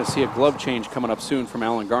 You're going to see a glove change coming up soon from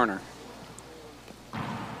Alan Garner.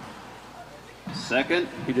 Second.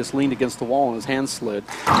 He just leaned against the wall and his hand slid.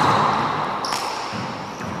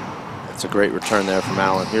 That's a great return there from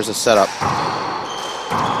Alan. Here's a setup.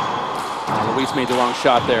 Luis made the wrong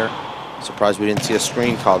shot there. Surprised we didn't see a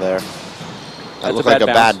screen call there. That looked a like bad a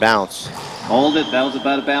bad bounce. Hold it. That was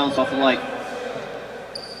about a bounce off the light.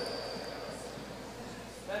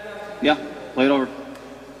 Yeah, play it over.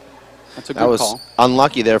 That's a That good was call.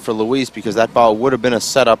 unlucky there for Luis because that ball would have been a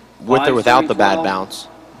setup with or without the bad bounce.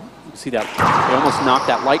 See that? They almost knocked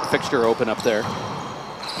that light fixture open up there.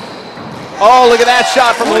 Oh, look at that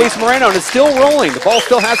shot from Luis Moreno, and it's still rolling. The ball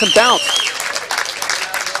still hasn't bounced.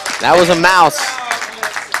 That was a mouse.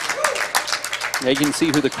 Now you can see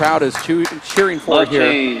who the crowd is cheering for Glove here.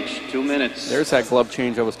 change, 2 minutes. There's that glove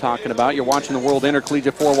change I was talking about. You're watching the World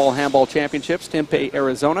Intercollegiate Four-Wall Handball Championships, Tempe,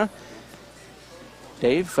 Arizona.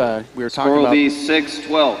 Dave, we were talking Score will about be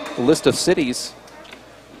 6-12. the list of cities.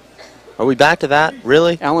 Are we back to that?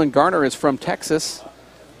 Really? Alan Garner is from Texas,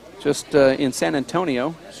 just in San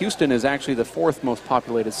Antonio. Houston is actually the 4th most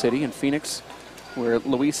populated city, and Phoenix, where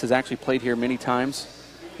Luis has actually played here many times,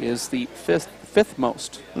 is the fifth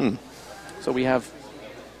most. So we have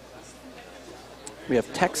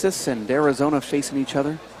Texas and Arizona facing each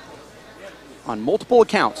other on multiple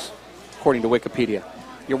accounts, according to Wikipedia.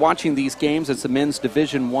 You're watching these games. It's the men's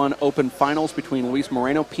Division I Open Finals between Luis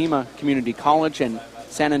Moreno, Pima Community College, and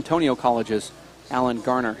San Antonio College's Alan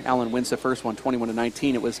Garner. Alan wins the first one,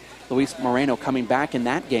 21-19. It was Luis Moreno coming back in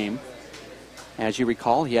that game. As you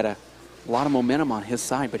recall, he had a lot of momentum on his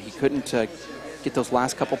side, but he couldn't get those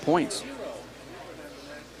last couple points.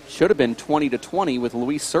 Should have been 20-20 with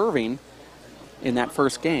Luis serving in that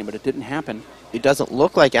first game, but it didn't happen. It doesn't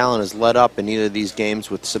look like Allen has led up in either of these games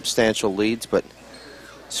with substantial leads, but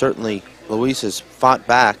certainly Luis has fought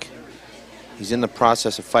back. He's in the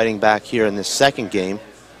process of fighting back here in this second game.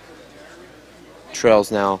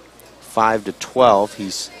 Trails now 5-12.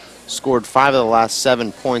 He's scored 5 of the last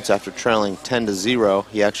 7 points after trailing 10-0.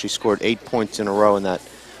 He actually scored 8 points in a row in that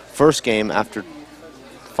first game after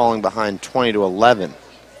falling behind 20-11.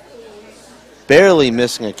 Barely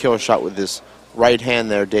missing a kill shot with his right hand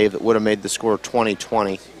there, Dave, that would have made the score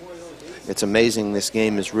 20-20. It's amazing this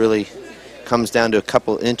game is really comes down to a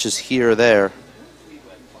couple inches here or there.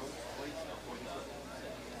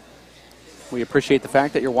 We appreciate the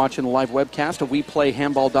fact that you're watching the live webcast of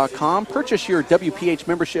WePlayHandball.com. Purchase your WPH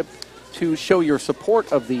membership to show your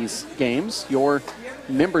support of these games. Your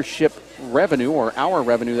membership revenue, or our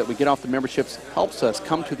revenue that we get off the memberships, helps us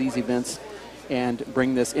come to these events and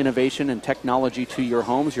bring this innovation and technology to your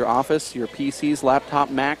homes, your office, your PCs, laptop,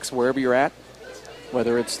 Macs, wherever you're at.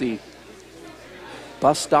 Whether it's the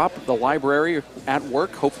bus stop, the library, at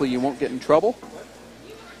work, hopefully you won't get in trouble.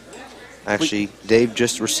 Actually, Dave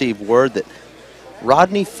just received word that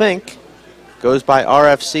Rodney Fink, goes by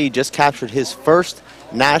RFC, just captured his first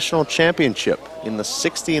national championship in the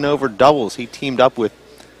 60 and over doubles. He teamed up with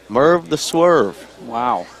Merv the Swerve.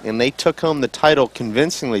 Wow. And they took home the title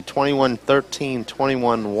convincingly, 21-13,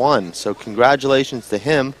 21-1. So congratulations to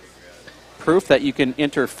him. Proof that you can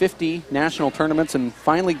enter 50 national tournaments and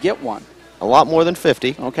finally get one. A lot more than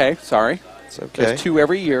 50. Okay, sorry. It's okay. There's 2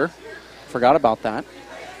 every year. Forgot about that.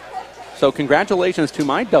 So congratulations to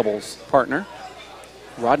my doubles partner,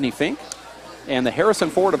 Rodney Fink, and the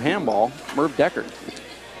Harrison Ford of handball, Merv Deckard.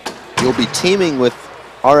 You'll be teaming with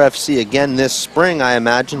RFC again this spring, I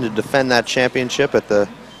imagine, to defend that championship at the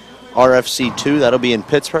RFC 2. That'll be in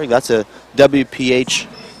Pittsburgh. That's a WPH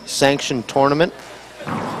sanctioned tournament.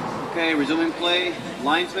 Okay, resuming play.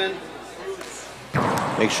 Linesman.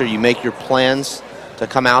 Make sure you make your plans to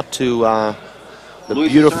come out to the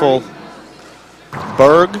Luis beautiful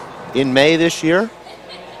Berg in May this year.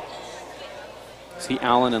 See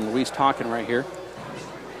Alan and Luis talking right here.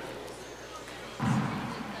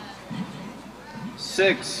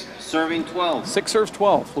 6, serving 12. 6 serves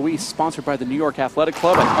 12. Luis, sponsored by the New York Athletic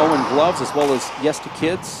Club and Owen Gloves, as well as Yes to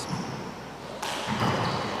Kids.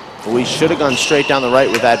 We should have gone straight down the right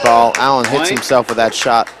with that ball. Allen hits himself with that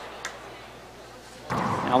shot.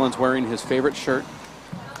 Alan's wearing his favorite shirt.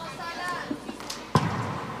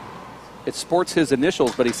 It sports his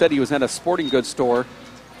initials, but he said he was at a sporting goods store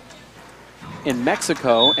in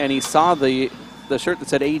Mexico, and he saw the shirt that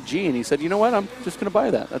said AG, and he said, you know what, I'm just going to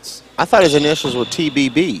buy that. I thought his initials were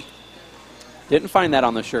TBB. Didn't find that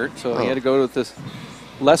on the shirt, so he had to go with this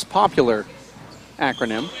less popular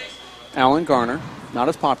acronym. Alan Garner, not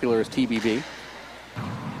as popular as TBB.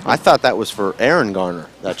 I thought that was for Aaron Garner,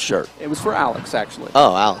 that shirt. It was for Alex, actually.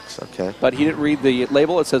 Oh, Alex, okay. But he didn't read the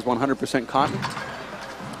label. It says 100% cotton.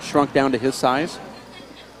 Shrunk down to his size.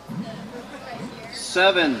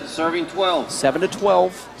 7, serving 12.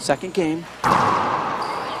 7-12, second game.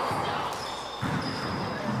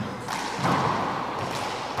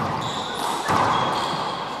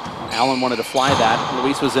 Allen wanted to fly that.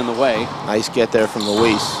 Luis was in the way. Nice get there from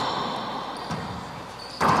Luis.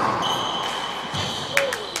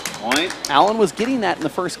 Point. Allen was getting that in the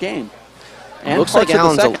first game. And Looks like parts of the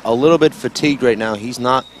Allen's second. a little bit fatigued right now. He's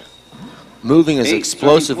not moving as 8,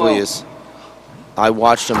 explosively 13-12. as I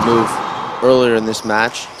watched him move earlier in this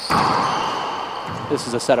match. This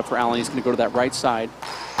is a setup for Allen. He's going to go to that right side.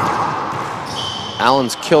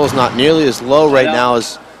 Allen's kill is not nearly as low right now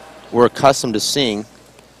as we're accustomed to seeing.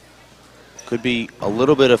 Could be a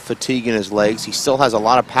little bit of fatigue in his legs. He still has a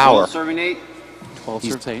lot of power. 12 serving 8. 12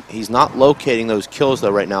 serves 8. He's not locating those kills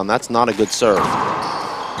though right now, and that's not a good serve.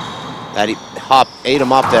 That he ate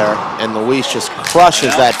him up there, and Luis just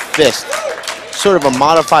crushes that fist. Sort of a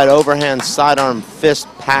modified overhand sidearm fist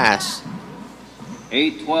pass.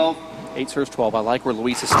 8-12. 8 serves 12. I like where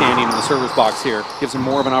Luis is standing in the server's box here. Gives him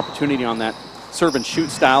more of an opportunity on that serve and shoot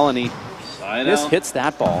style, and he just hits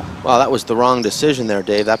that ball. Well, that was the wrong decision there,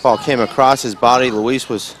 Dave. That ball came across his body. Luis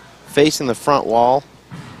was facing the front wall.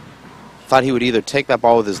 Thought he would either take that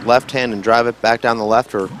ball with his left hand and drive it back down the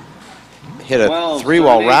left, or hit a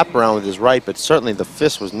 3-wall wraparound with his right, but certainly the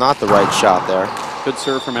fist was not the right shot there. Good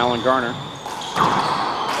serve from Alan Garner.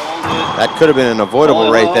 That could have been an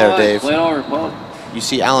avoidable right there, Dave. Play it over, You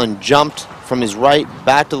see Allen jumped from his right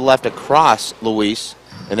back to the left across Luis,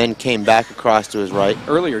 and then came back across to his right.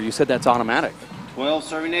 Earlier you said that's automatic. 12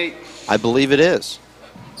 serving 8. I believe it is.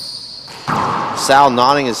 Sal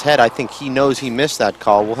nodding his head. I think he knows he missed that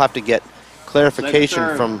call. We'll have to get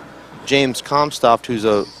clarification from James Comstoft, who's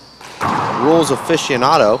a rules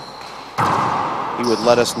aficionado. He would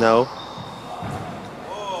let us know.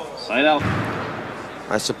 Side out.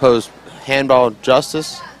 I suppose handball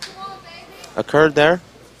justice occurred there.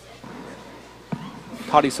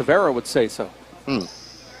 Toddy Severo would say so.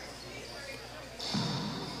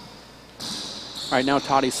 All right, now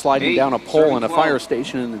Toddy's sliding down a pole in a fire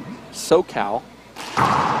station in SoCal.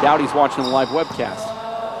 Doubt he's watching the live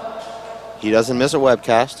webcast. He doesn't miss a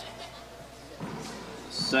webcast.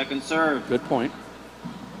 Second serve. Good point.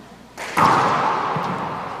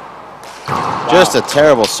 Just a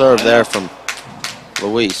terrible serve there from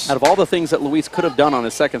Luis. Out of all the things that Luis could have done on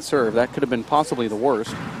his second serve, that could have been possibly the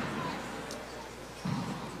worst.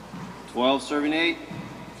 12 serving 8.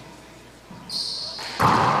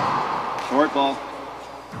 Short ball.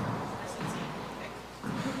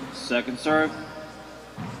 Second serve.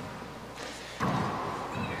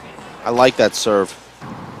 I like that serve.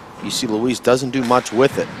 You see Luis doesn't do much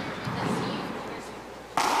with it.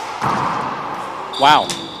 Wow.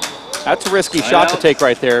 That's a risky shot to take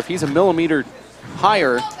right there. If he's a millimeter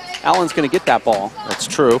higher, Allen's going to get that ball. That's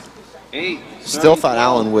true. 8. Still thought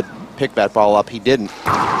Allen would pick that ball up. He didn't.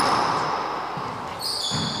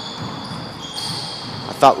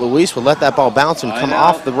 I thought Luis would let that ball bounce and come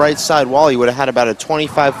off the right side wall. He would have had about a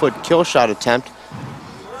 25-foot kill shot attempt.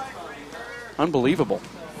 Unbelievable.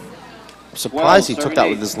 I'm surprised he took that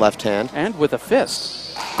with his left hand. And with a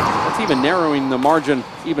fist. That's even narrowing the margin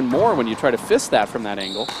even more when you try to fist that from that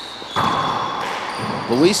angle.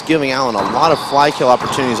 Luis giving Allen a lot of fly kill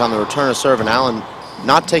opportunities on the return of serve, and Allen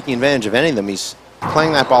not taking advantage of any of them. He's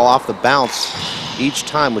playing that ball off the bounce each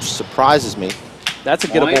time, which surprises me. That's a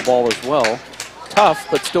gettable ball as well. Tough,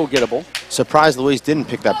 but still gettable. Surprised Luis didn't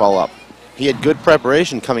pick that ball up. He had good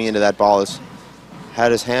preparation coming into that ball.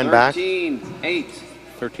 Had his hand back. 13-8.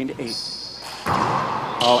 13-8.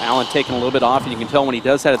 Oh, Allen taking a little bit off, and you can tell when he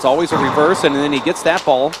does that, it's always a reverse, and then he gets that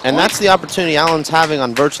ball. And that's the opportunity Allen's having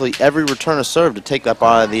on virtually every return of serve to take that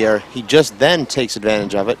ball out of the air. He just then takes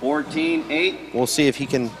advantage of it. 14-8. We'll see if he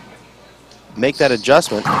can make that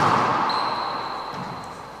adjustment. The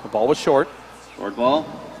ball was short. Short ball.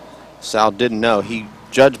 Sal didn't know. He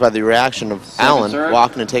judged by the reaction of Allen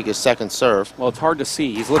walking to take his second serve. Well, it's hard to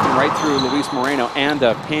see. He's looking right through Luis Moreno and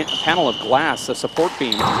a panel of glass, a support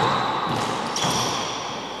beam.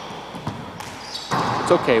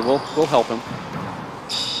 It's okay. We'll help him.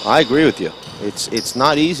 I agree with you. It's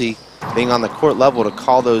not easy being on the court level to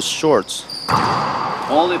call those shorts.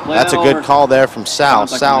 That's a good call there from Sal.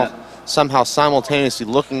 Sal somehow simultaneously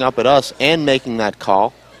looking up at us and making that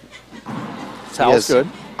call. Sal's good.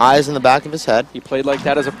 Eyes in the back of his head. He played like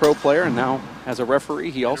that as a pro player, and now as a referee,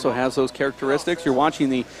 he also has those characteristics. You're watching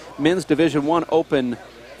the Men's Division I Open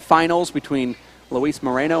Finals between Luis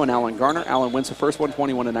Moreno and Alan Garner. Alan wins the first one,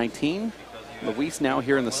 21-19. Luis now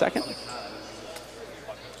here in the second.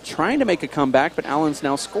 Trying to make a comeback, but Alan's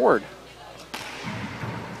now scored.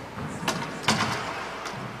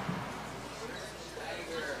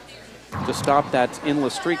 To stop that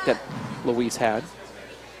endless streak that Luis had.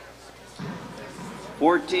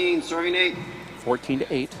 14, serving 8.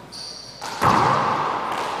 14-8.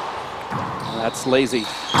 That's lazy.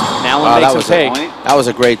 And Allen makes a take. That was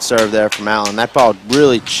a great serve there from Allen. That ball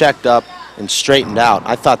really checked up and straightened out.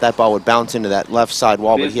 I thought that ball would bounce into that left side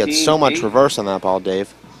wall, but he had so much reverse on that ball,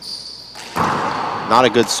 Dave. Not a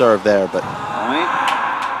good serve there, but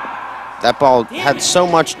That ball had so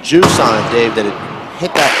much juice on it, Dave, that it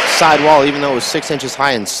hit that side wall even though it was 6 inches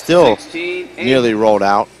high and still 16-8. nearly rolled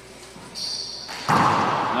out.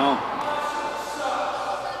 No.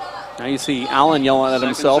 Now you see Allen yelling at Second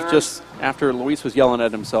himself serve. just after Luis was yelling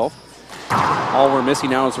at himself. All we're missing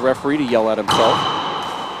now is the referee to yell at himself.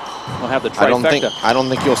 We'll have the trifecta. I don't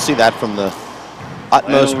think you'll see that from the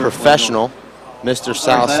utmost over, professional, Mr.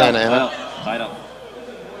 Sal Santa Ana. Tied up.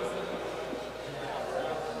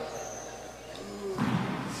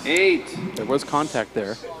 8. There was contact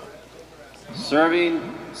there.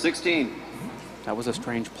 Serving 16. That was a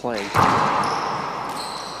strange play.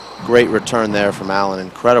 Great return there from Allen,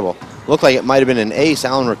 incredible. Looked like it might have been an ace.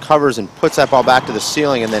 Allen recovers and puts that ball back to the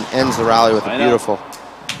ceiling and then ends the rally with a beautiful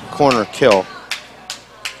corner kill.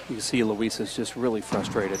 You can see Luis is just really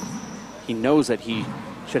frustrated. He knows that he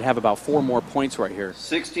should have about 4 more points right here.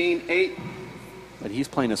 16-8. But he's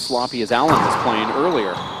playing as sloppy as Allen was playing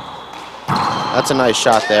earlier. That's a nice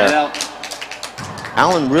shot there.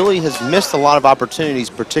 Allen really has missed a lot of opportunities,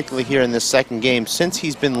 particularly here in this second game. Since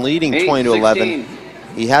he's been leading 20-11,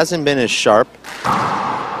 he hasn't been as sharp.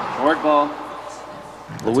 Short ball.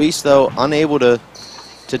 Luis, though, unable to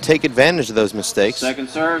take advantage of those mistakes. Second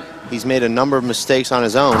serve. He's made a number of mistakes on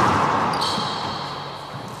his own.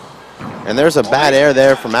 And there's a bad air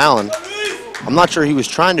there from Allen. I'm not sure he was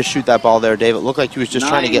trying to shoot that ball there, Dave. It looked like he was just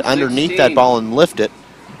trying to get underneath that ball and lift it,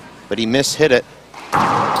 but he mishit it.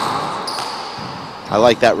 I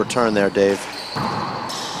like that return there, Dave.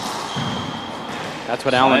 That's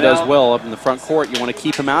what Allen does well up in the front court. You want to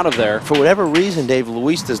keep him out of there. For whatever reason, Dave,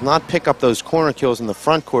 Luis does not pick up those corner kills in the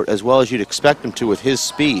front court as well as you'd expect him to with his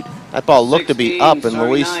speed. That ball looked to be up, and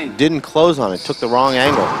Luis didn't close on it, took the wrong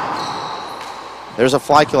angle. There's a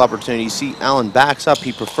fly kill opportunity. You see Allen backs up.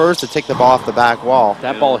 He prefers to take the ball off the back wall.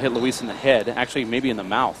 That ball hit Luis in the head, actually maybe in the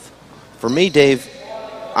mouth. For me, Dave,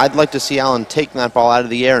 I'd like to see Allen taking that ball out of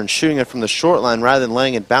the air and shooting it from the short line rather than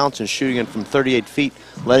letting it bounce and shooting it from 38 feet,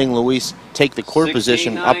 letting Luis take the court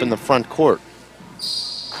position up in the front court.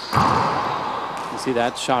 You see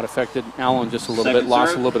that shot affected Allen just a little bit,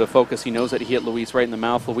 lost a little bit of focus. He knows that he hit Luis right in the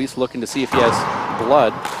mouth. Luis looking to see if he has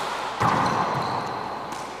blood.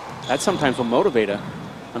 That sometimes will motivate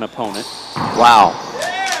an opponent. Wow.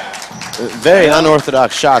 Very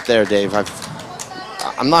unorthodox shot there, Dave.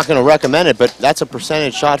 I'm not going to recommend it, but that's a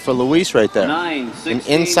percentage shot for Luis right there. An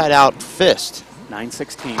inside-out fist.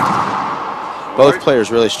 9-16. Both players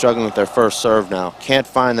really struggling with their first serve now. Can't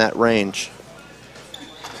find that range.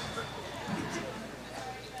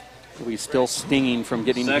 Luis still stinging from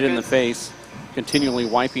getting hit in the face, continually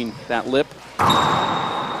wiping that lip.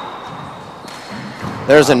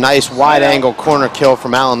 There's a nice wide-angle corner kill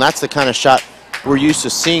from Allen. That's the kind of shot we're used to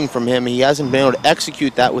seeing from him. He hasn't been able to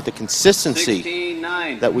execute that with the consistency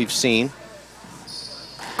 16-9. that we've seen.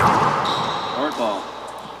 Short ball.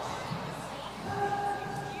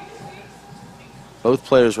 Both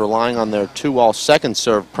players relying on their 2-wall second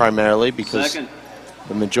serve primarily because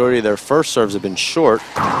the majority of their first serves have been short.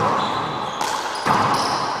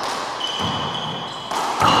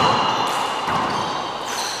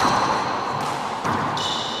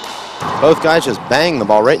 Both guys just bang the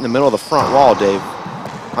ball right in the middle of the front wall, Dave.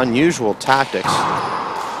 Unusual tactics.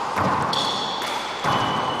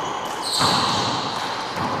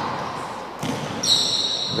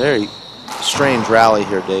 Very strange rally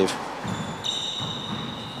here, Dave.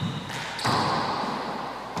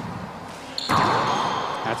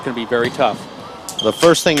 That's going to be very tough. The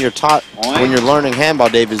first thing you're taught when you're learning handball,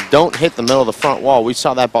 Dave, is don't hit the middle of the front wall. We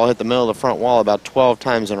saw that ball hit the middle of the front wall about 12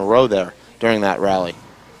 times in a row there during that rally.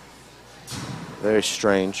 Very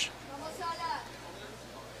strange.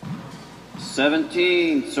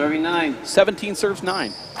 17, serving 9. 17 serves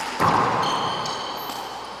 9.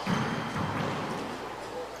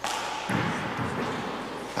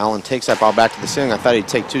 Allen takes that ball back to the ceiling. I thought he'd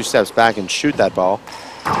take 2 steps back and shoot that ball.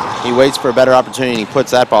 He waits for a better opportunity and he puts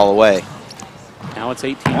that ball away. Now it's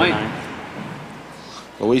 18-9.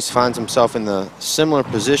 Luis finds himself in the similar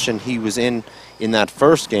position he was in that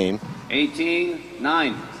first game.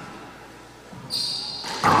 18-9.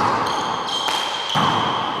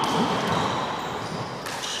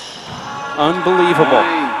 Unbelievable.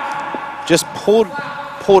 Just pulled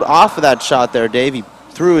off of that shot there, Dave. He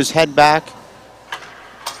threw his head back.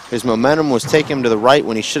 His momentum was taking him to the right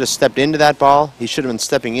when he should have stepped into that ball. He should have been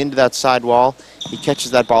stepping into that side wall. He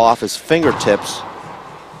catches that ball off his fingertips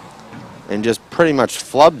and just pretty much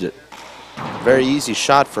flubbed it. Very easy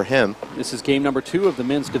shot for him. This is game number 2 of the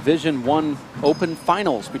men's Division I Open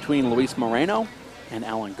Finals between Luis Moreno and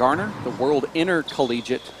Allen Garner, the World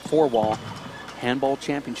Intercollegiate 4-Wall Handball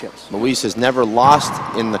Championships. Luis has never lost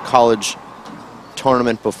in the college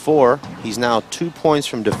tournament before. He's now 2 points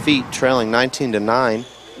from defeat, trailing 19-9.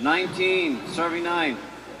 19, serving 9.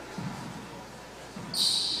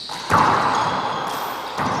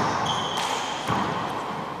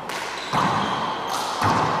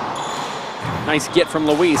 Nice get from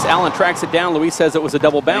Luis. Allen tracks it down. Luis says it was a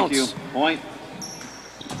double bounce. Thank you. Point.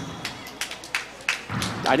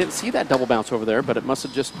 I didn't see that double bounce over there, but it must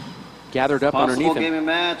have just gathered up Possible underneath him. game and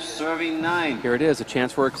match, serving 9. Here it is, a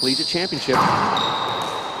chance for a collegiate championship.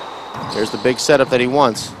 There's the big setup that he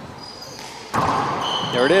wants.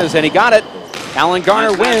 There it is, and he got it. Allen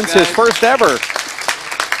Garner wins his first ever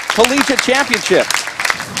collegiate championship.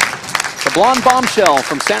 The blonde bombshell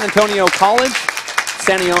from San Antonio College,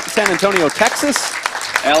 San Antonio, Texas.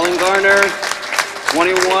 Allen Garner,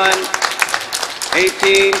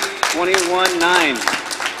 21-18, 21-9.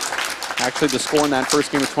 Actually, the score in that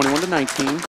first game was 21-19.